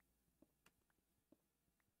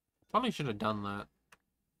 Probably should have done that.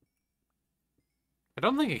 I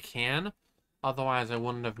don't think it can. Otherwise, I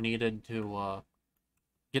wouldn't have needed to,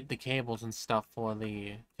 get the cables and stuff for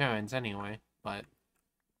the turrets anyway. But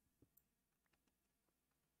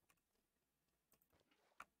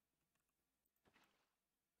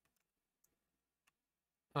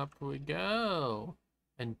up we go.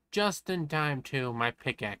 And just in time, too, my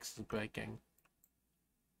pickaxe is breaking.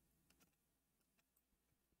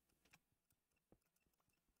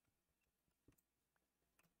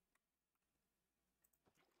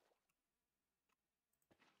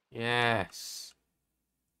 Yes.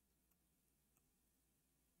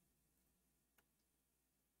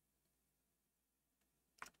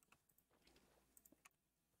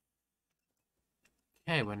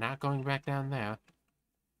 Okay, we're not going back down there.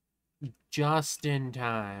 Just in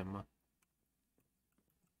time.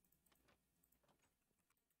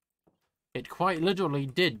 It quite literally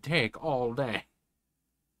did take all day.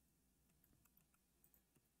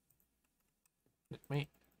 Let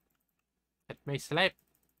me sleep.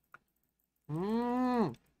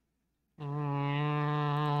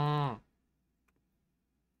 Mm.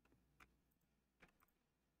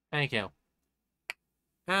 Thank you.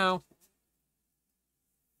 Ow.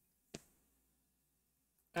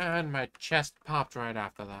 And my chest popped right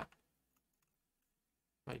after that.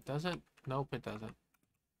 Wait, does it? Nope, it doesn't.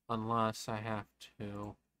 Unless I have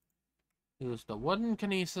to use the wooden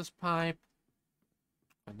kinesis pipe,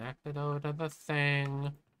 connect it over to the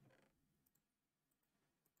thing.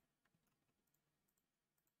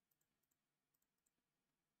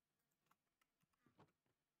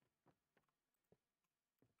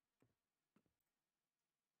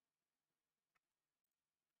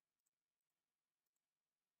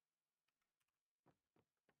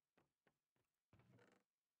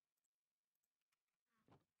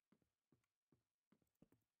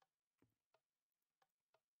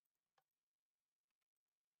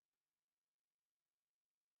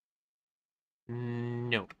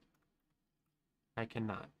 No, I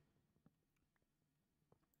cannot.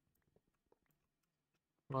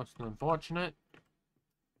 Most unfortunate,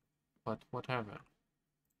 but whatever.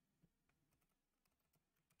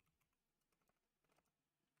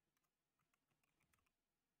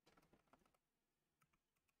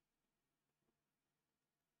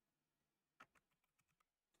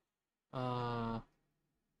 Uh,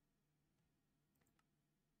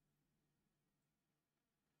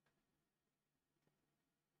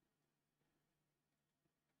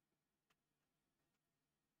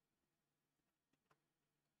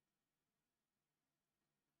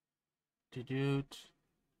 Doot.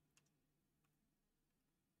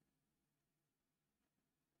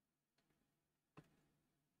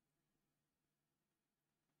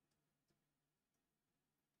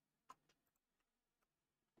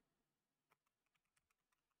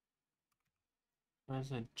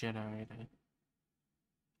 Where's a generator?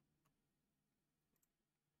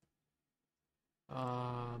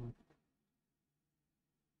 Um,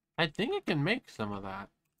 I think I can make some of that.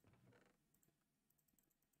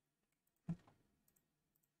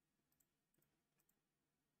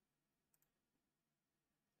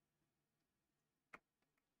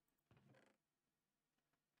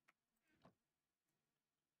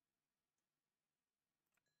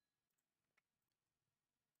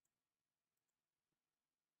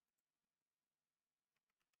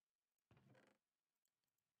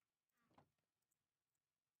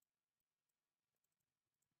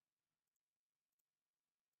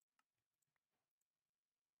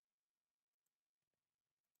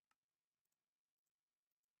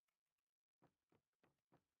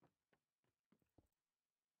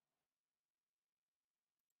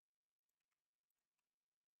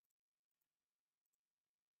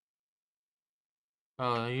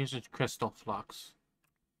 Oh, I use a crystal flux.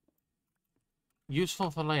 Useful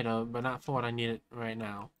for later, but not for what I need it right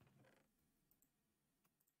now.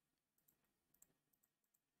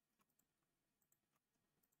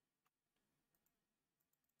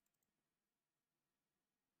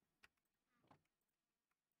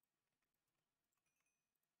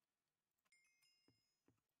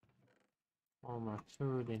 All my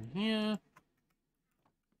food in here.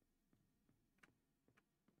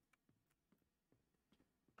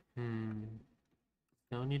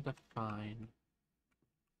 Still need to find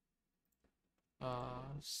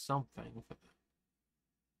something for that.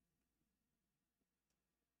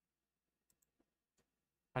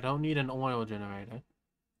 I don't need an oil generator.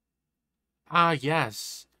 Ah,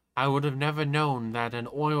 yes. I would have never known that an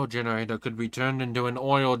oil generator could be turned into an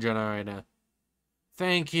oil generator.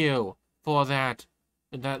 Thank you for that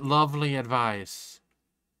lovely advice.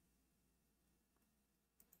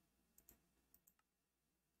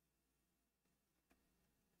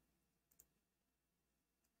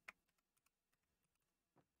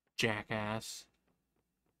 Jackass.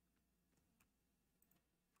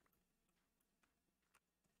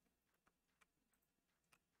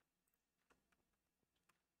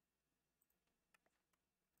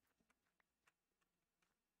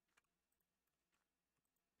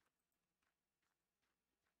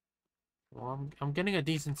 Well, I'm getting a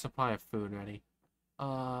decent supply of food ready.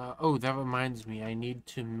 Oh, that reminds me, I need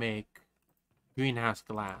to make greenhouse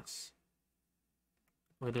glass.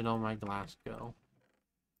 Where did all my glass go?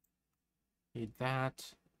 Need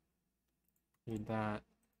that. Need that.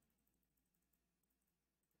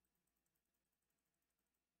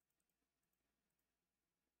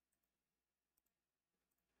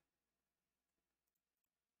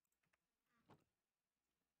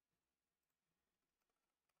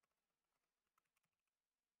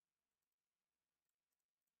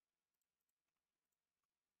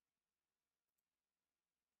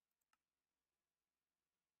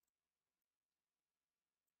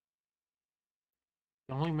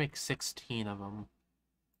 can only make 16 of them.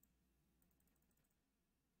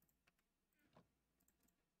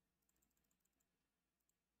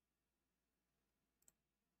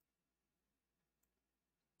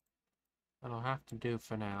 That'll have to do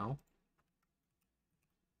for now.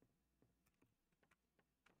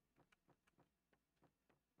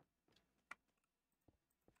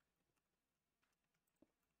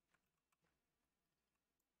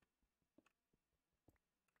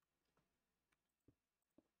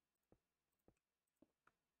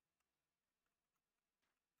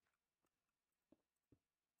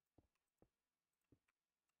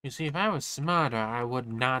 You see, if I was smarter, I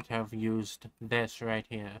would not have used this right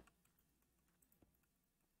here.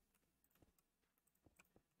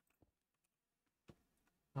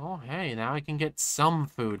 Oh, hey, now I can get some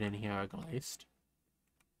food in here, at least.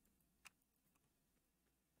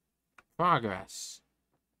 Progress.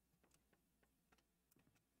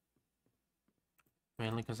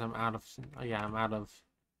 Mainly because I'm out of... yeah, I'm out of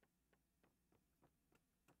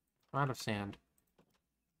sand.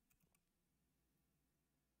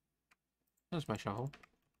 There's my shovel.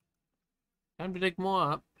 Time to dig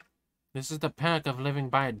more up. This is the perk of living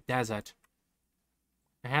by a desert.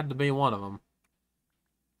 It had to be one of them.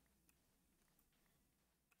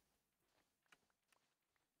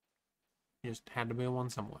 Just had to be one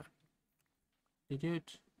somewhere. Did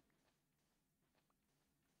it?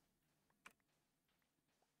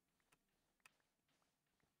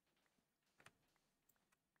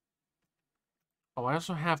 Oh, I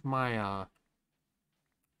also have my, my,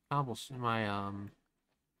 oh,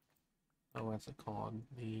 what's it called?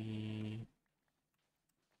 The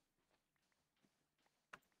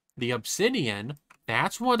obsidian?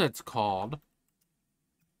 That's what it's called.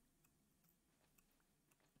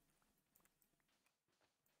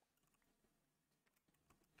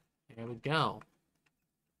 There we go.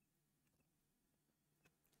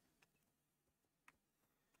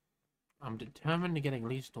 I'm determined to get at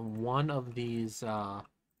least one of these,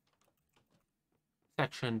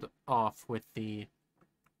 sectioned off with the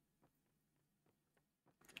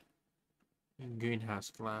greenhouse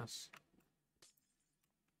glass.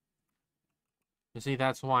 You see,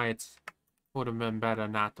 that's why it's would have been better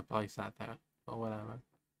not to place that there, but whatever.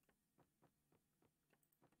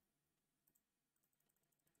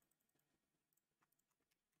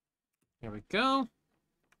 There we go.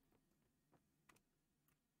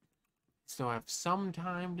 Still have some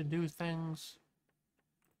time to do things.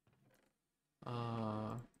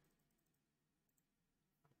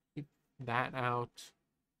 Keep that out.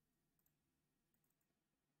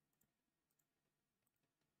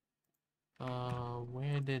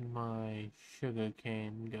 Where did my sugar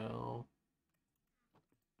cane go?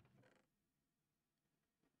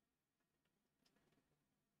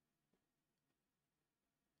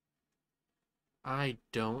 I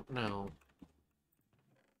don't know.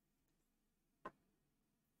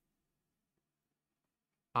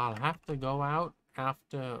 I'll have to go out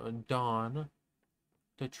after dawn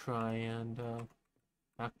to try and,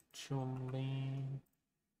 actually...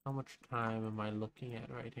 How much time am I looking at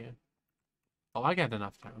right here? Oh, I got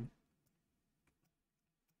enough time.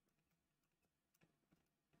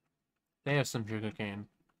 There's some sugar cane.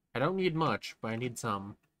 I don't need much, but I need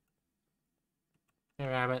some. Hey,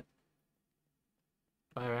 rabbit.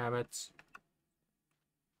 Bye, rabbits.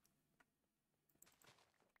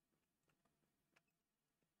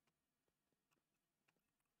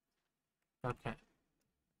 Okay.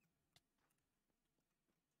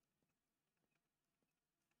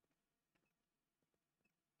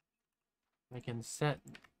 I can set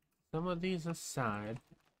some of these aside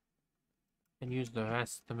and use the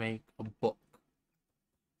rest to make a book.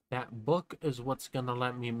 That book is what's gonna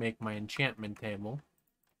let me make my enchantment table.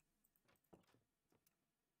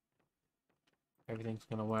 Everything's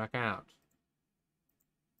gonna work out.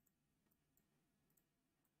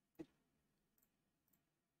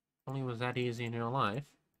 Only was that easy in your life.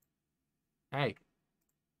 Hey.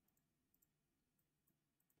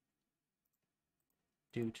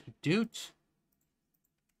 Doot doot.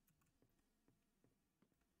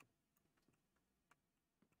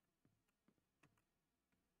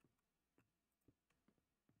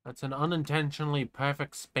 That's an unintentionally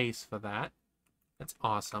perfect space for that. That's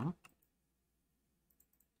awesome.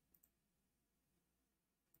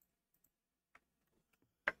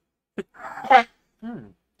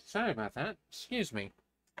 Sorry about that. Excuse me.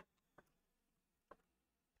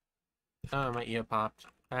 Oh, my ear popped.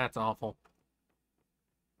 That's awful.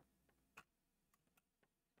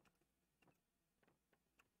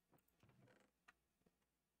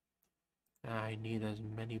 I need as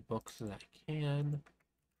many books as I can.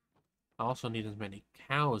 I also need as many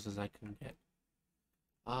cows as I can get.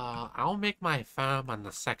 I'll make my farm on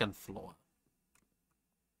the second floor.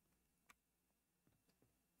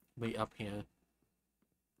 Be up here.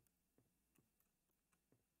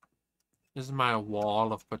 This is my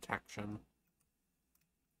wall of protection.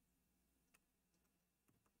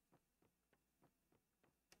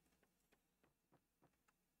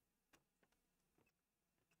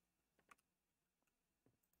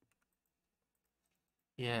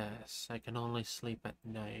 Yes, I can only sleep at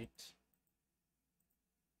night.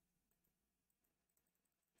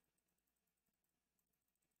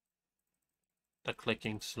 The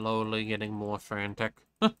clicking slowly getting more frantic.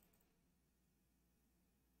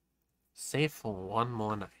 Safe for one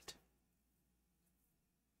more night.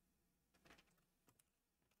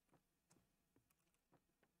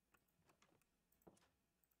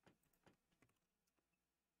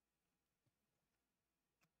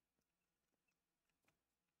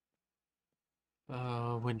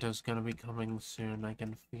 Winter's gonna be coming soon. I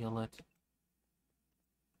can feel it.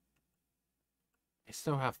 I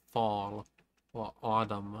still have fall. Or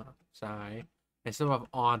autumn. Sorry. I still have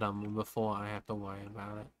autumn before I have to worry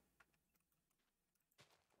about it.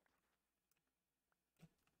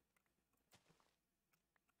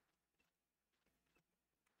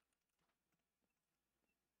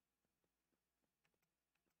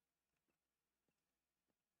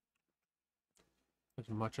 As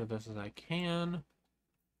much of this as I can.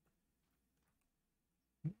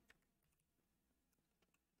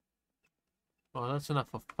 Oh, that's enough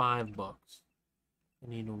for 5 books. I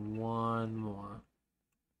need one more.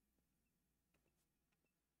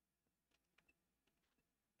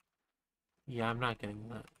 Yeah, I'm not getting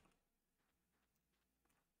that.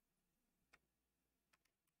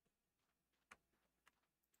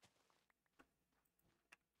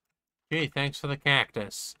 Gee, thanks for the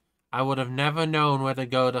cactus. I would have never known where to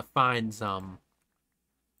go to find some.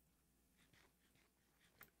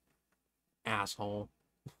 Asshole.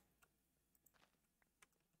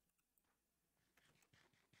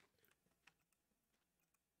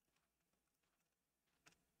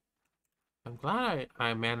 I'm glad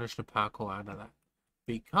I managed to parkour out of that.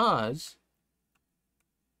 Because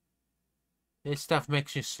this stuff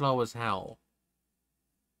makes you slow as hell.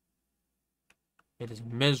 It is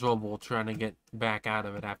miserable trying to get back out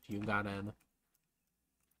of it after you got in.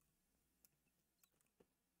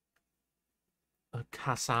 A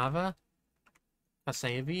cassava?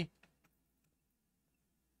 Cassave?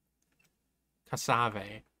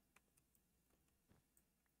 Cassave.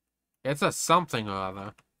 It's a something or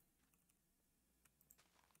other.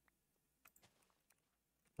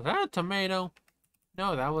 Was that a tomato?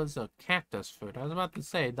 No, that was a cactus fruit. I was about to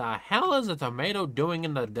say, the hell is a tomato doing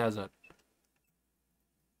in the desert?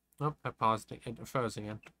 Oh, I paused it. It froze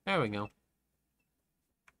again. There we go.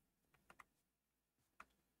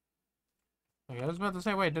 Okay, I was about to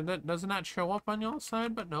say, wait, does it not show up on your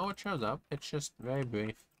side? But no, it shows up. It's just very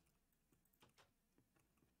brief.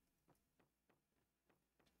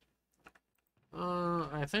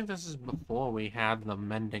 I think this is before we had the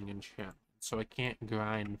mending and shit. So I can't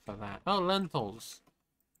grind for that. Oh, lentils.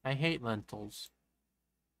 I hate lentils.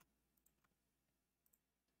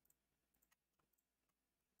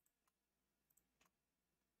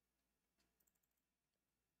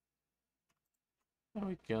 There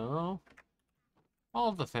we go.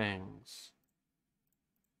 All the things.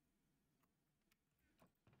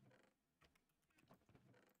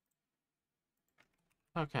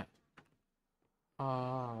 Okay.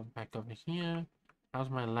 Back over here. How's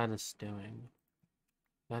my lettuce doing?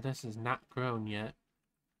 Lettuce is not grown yet.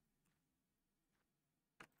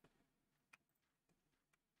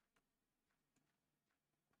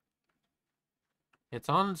 It's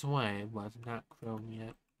on its way, but it's not grown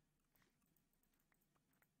yet.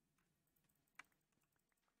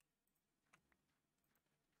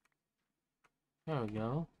 There we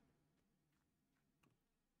go.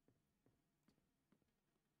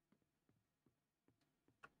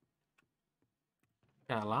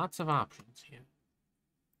 Got lots of options here.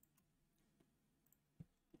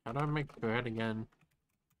 How do I make bread again?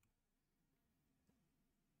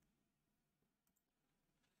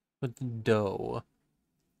 With dough.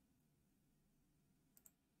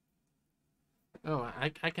 Oh, I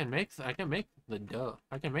can make the dough.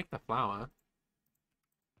 I can make the flour.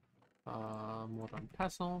 Modern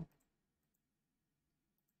pestle.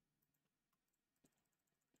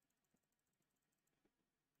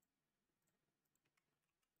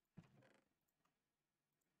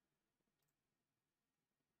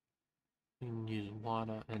 You can use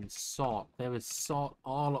water and salt. There is salt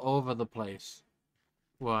all over the place.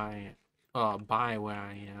 Where by where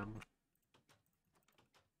I am.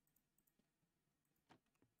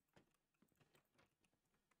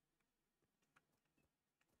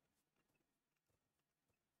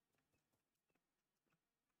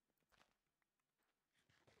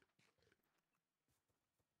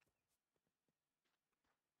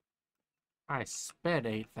 I sped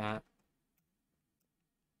ate that.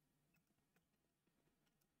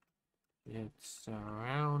 It's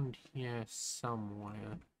around here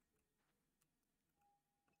somewhere.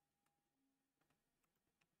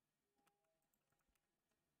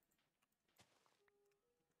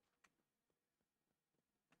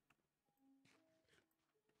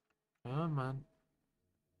 Come on.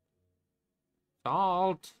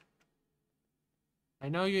 Salt! I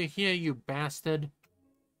know you're here, you bastard.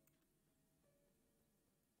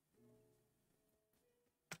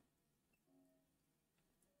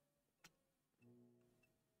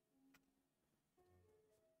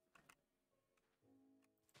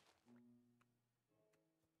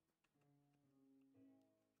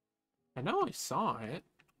 I know I saw it.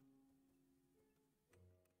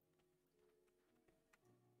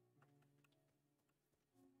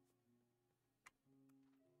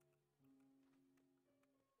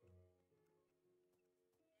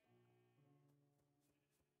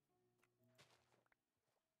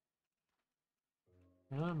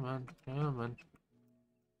 Come on, come on.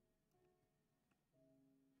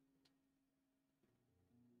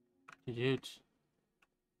 Dude.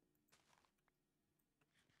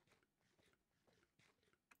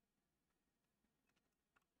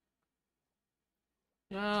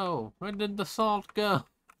 Yo, where did the salt go?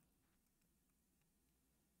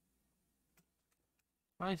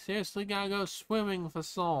 I seriously gotta go swimming for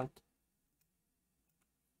salt.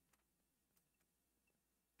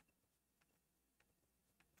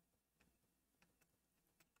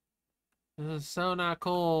 This is so not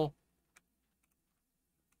cool.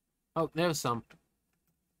 Oh, there's some.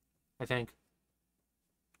 I think.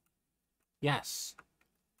 Yes.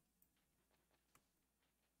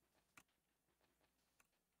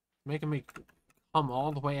 Making me come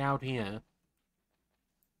all the way out here.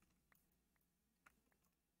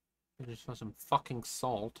 Just for some fucking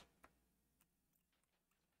salt.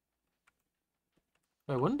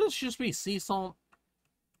 Wait, wouldn't this just be sea salt?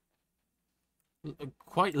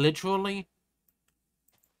 Quite literally?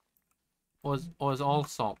 Or is all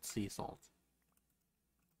salt sea salt?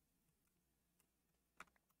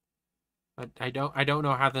 I don't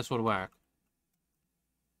know how this would work.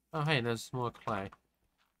 Oh hey, there's more clay.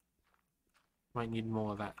 Might need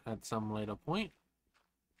more of that at some later point.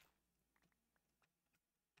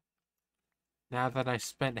 Now that I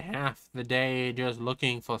spent half the day just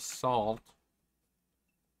looking for salt.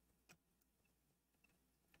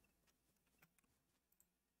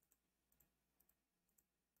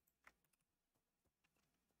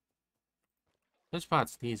 This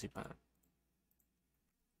part's the easy part.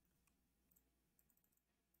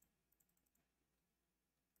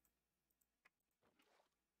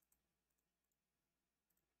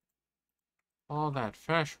 All that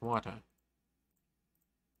fresh water.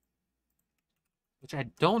 Which I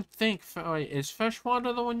don't think... is fresh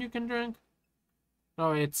water the one you can drink?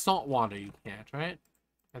 No, it's salt water you can't, right?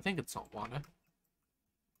 I think it's salt water.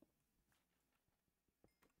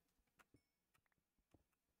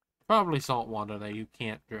 Probably salt water that you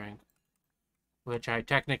can't drink. Which I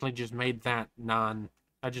technically just made that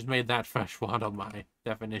I just made that fresh water my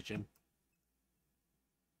definition.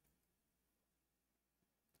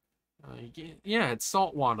 Yeah, it's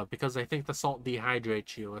salt water because I think the salt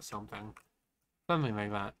dehydrates you or something. Something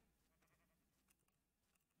like that.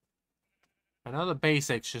 I know the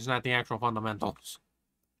basics, just not the actual fundamentals.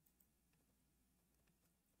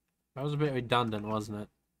 That was a bit redundant, wasn't it?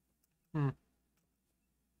 Hmm.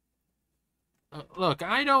 Look,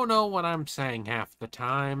 I don't know what I'm saying half the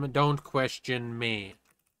time. Don't question me.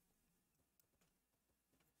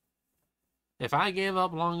 If I gave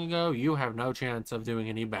up long ago, you have no chance of doing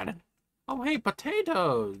any better. Oh, hey,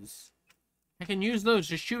 potatoes! I can use those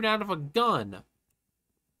to shoot out of a gun.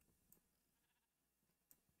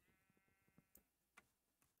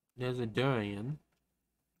 There's a durian.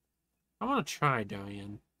 I want to try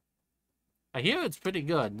durian. I hear it's pretty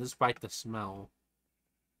good, despite the smell.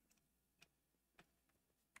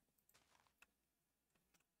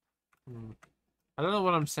 I don't know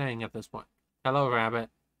what I'm saying at this point. Hello, rabbit.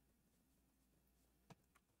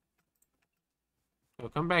 So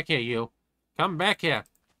come back here, you. Come back here.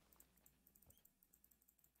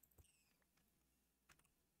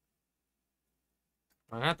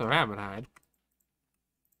 I got the rabbit hide.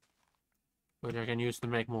 Which I can use to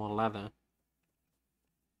make more leather.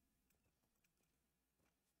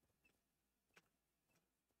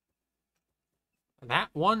 That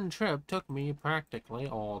one trip took me practically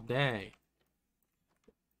all day.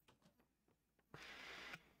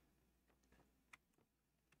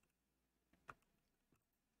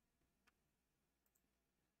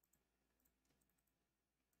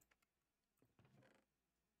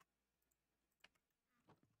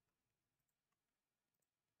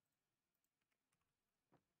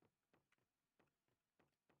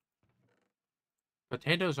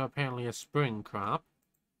 Potatoes are apparently a spring crop.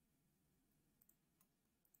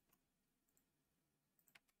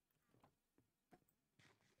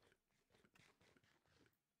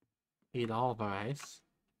 Eat all the rice.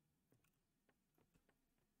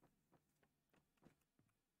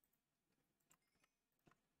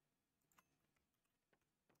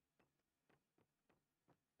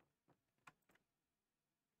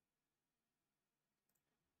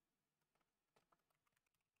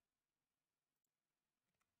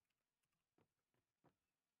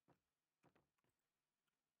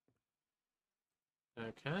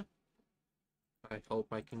 Okay. I hope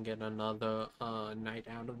I can get another night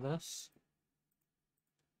out of this.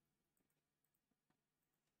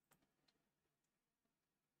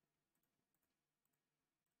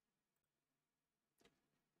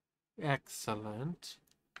 Excellent.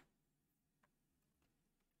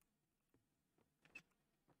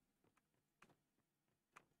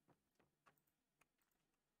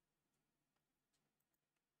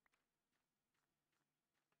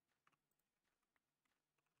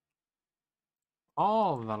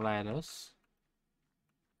 All the lettuce.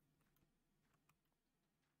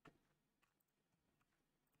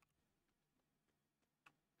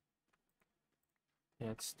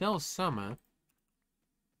 Yeah, it's still summer.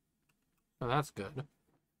 So that's good.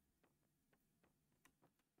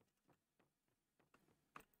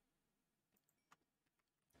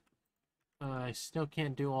 I still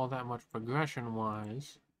can't do all that much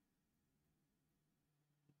progression-wise.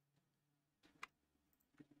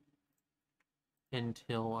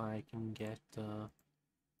 Until I can get,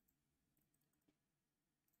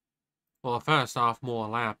 well, first off, more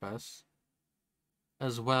lapis.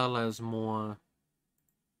 As well as more,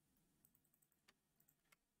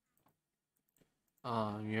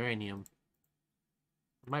 uranium.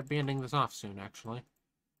 I might be ending this off soon, actually.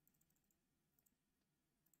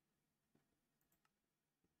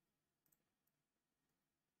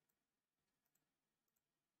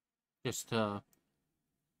 Just to,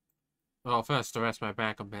 well, first to rest my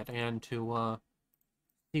back a bit, and to,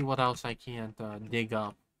 see what else I can't, dig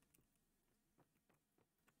up.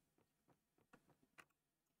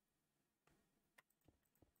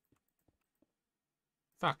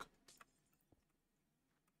 Fuck.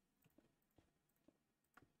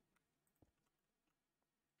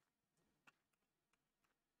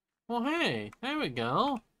 Well, hey, there we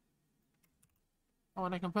go. Oh,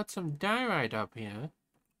 and I can put some diorite up here.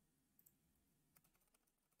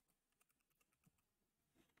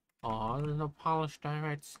 Oh, there's no polished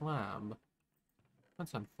diorite slab.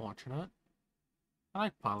 That's unfortunate. I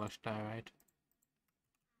like polished diorite.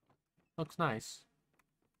 Looks nice.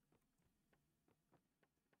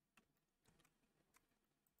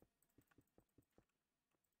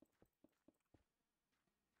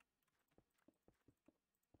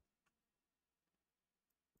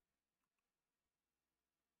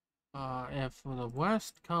 If the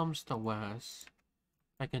worst comes to worst,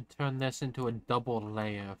 I can turn this into a double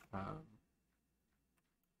layer farm.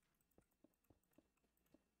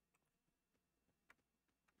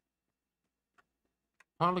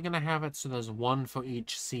 Probably gonna have it so there's one for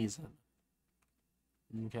each season.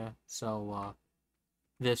 Okay, so,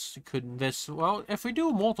 well, if we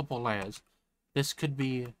do multiple layers, this could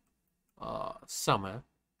be, summer.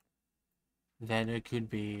 Then it could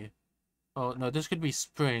be, oh, no, this could be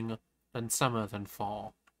spring, then summer, then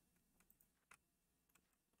fall.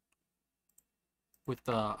 With,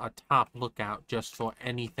 a top lookout just for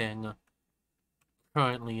anything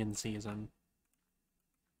currently in season.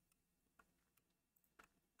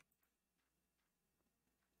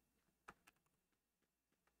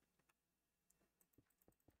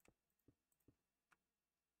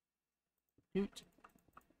 Doot.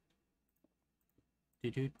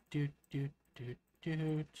 Doot, doot, doot, doot, doot,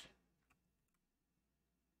 doot.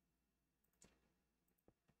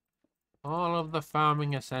 All of the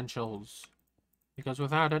farming essentials. Because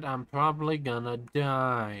without it, I'm probably gonna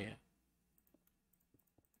die.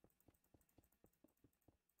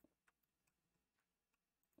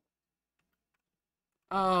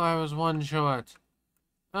 Oh, I was one short.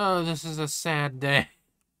 Oh, this is a sad day.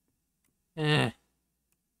 Eh.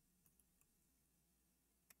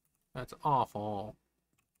 That's awful.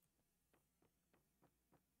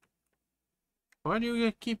 Why do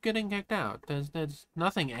you keep getting kicked out? There's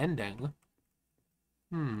nothing ending.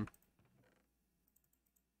 Hmm.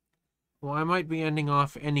 Well, I might be ending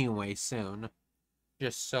off anyway soon.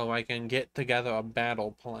 Just so I can get together a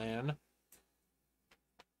battle plan.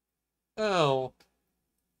 Oh.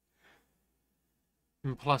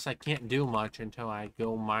 And plus, I can't do much until I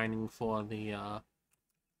go mining for the,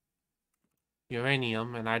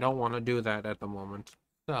 uranium, and I don't want to do that at the moment.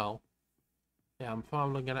 So, Yeah, I'm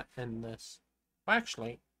probably gonna end this.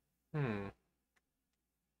 Actually, hmm.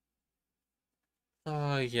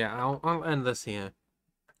 Yeah, I'll end this here.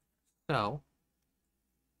 So,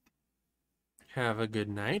 have a good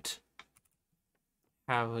night.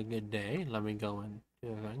 Have a good day. Let me go and do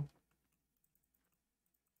the thing.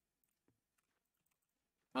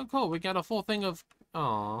 Oh, cool. We got a full thing of.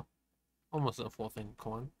 Aw. Almost a full thing of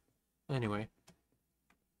corn. Anyway.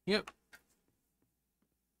 Yep.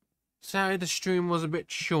 Sorry the stream was a bit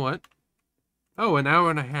short. Oh, an hour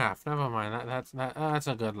and a half. Never mind. That's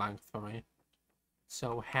a good length for me.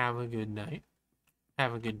 So have a good night.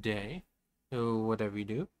 Have a good day. Or whatever you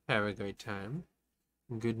do. Have a great time.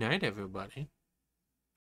 Good night, everybody.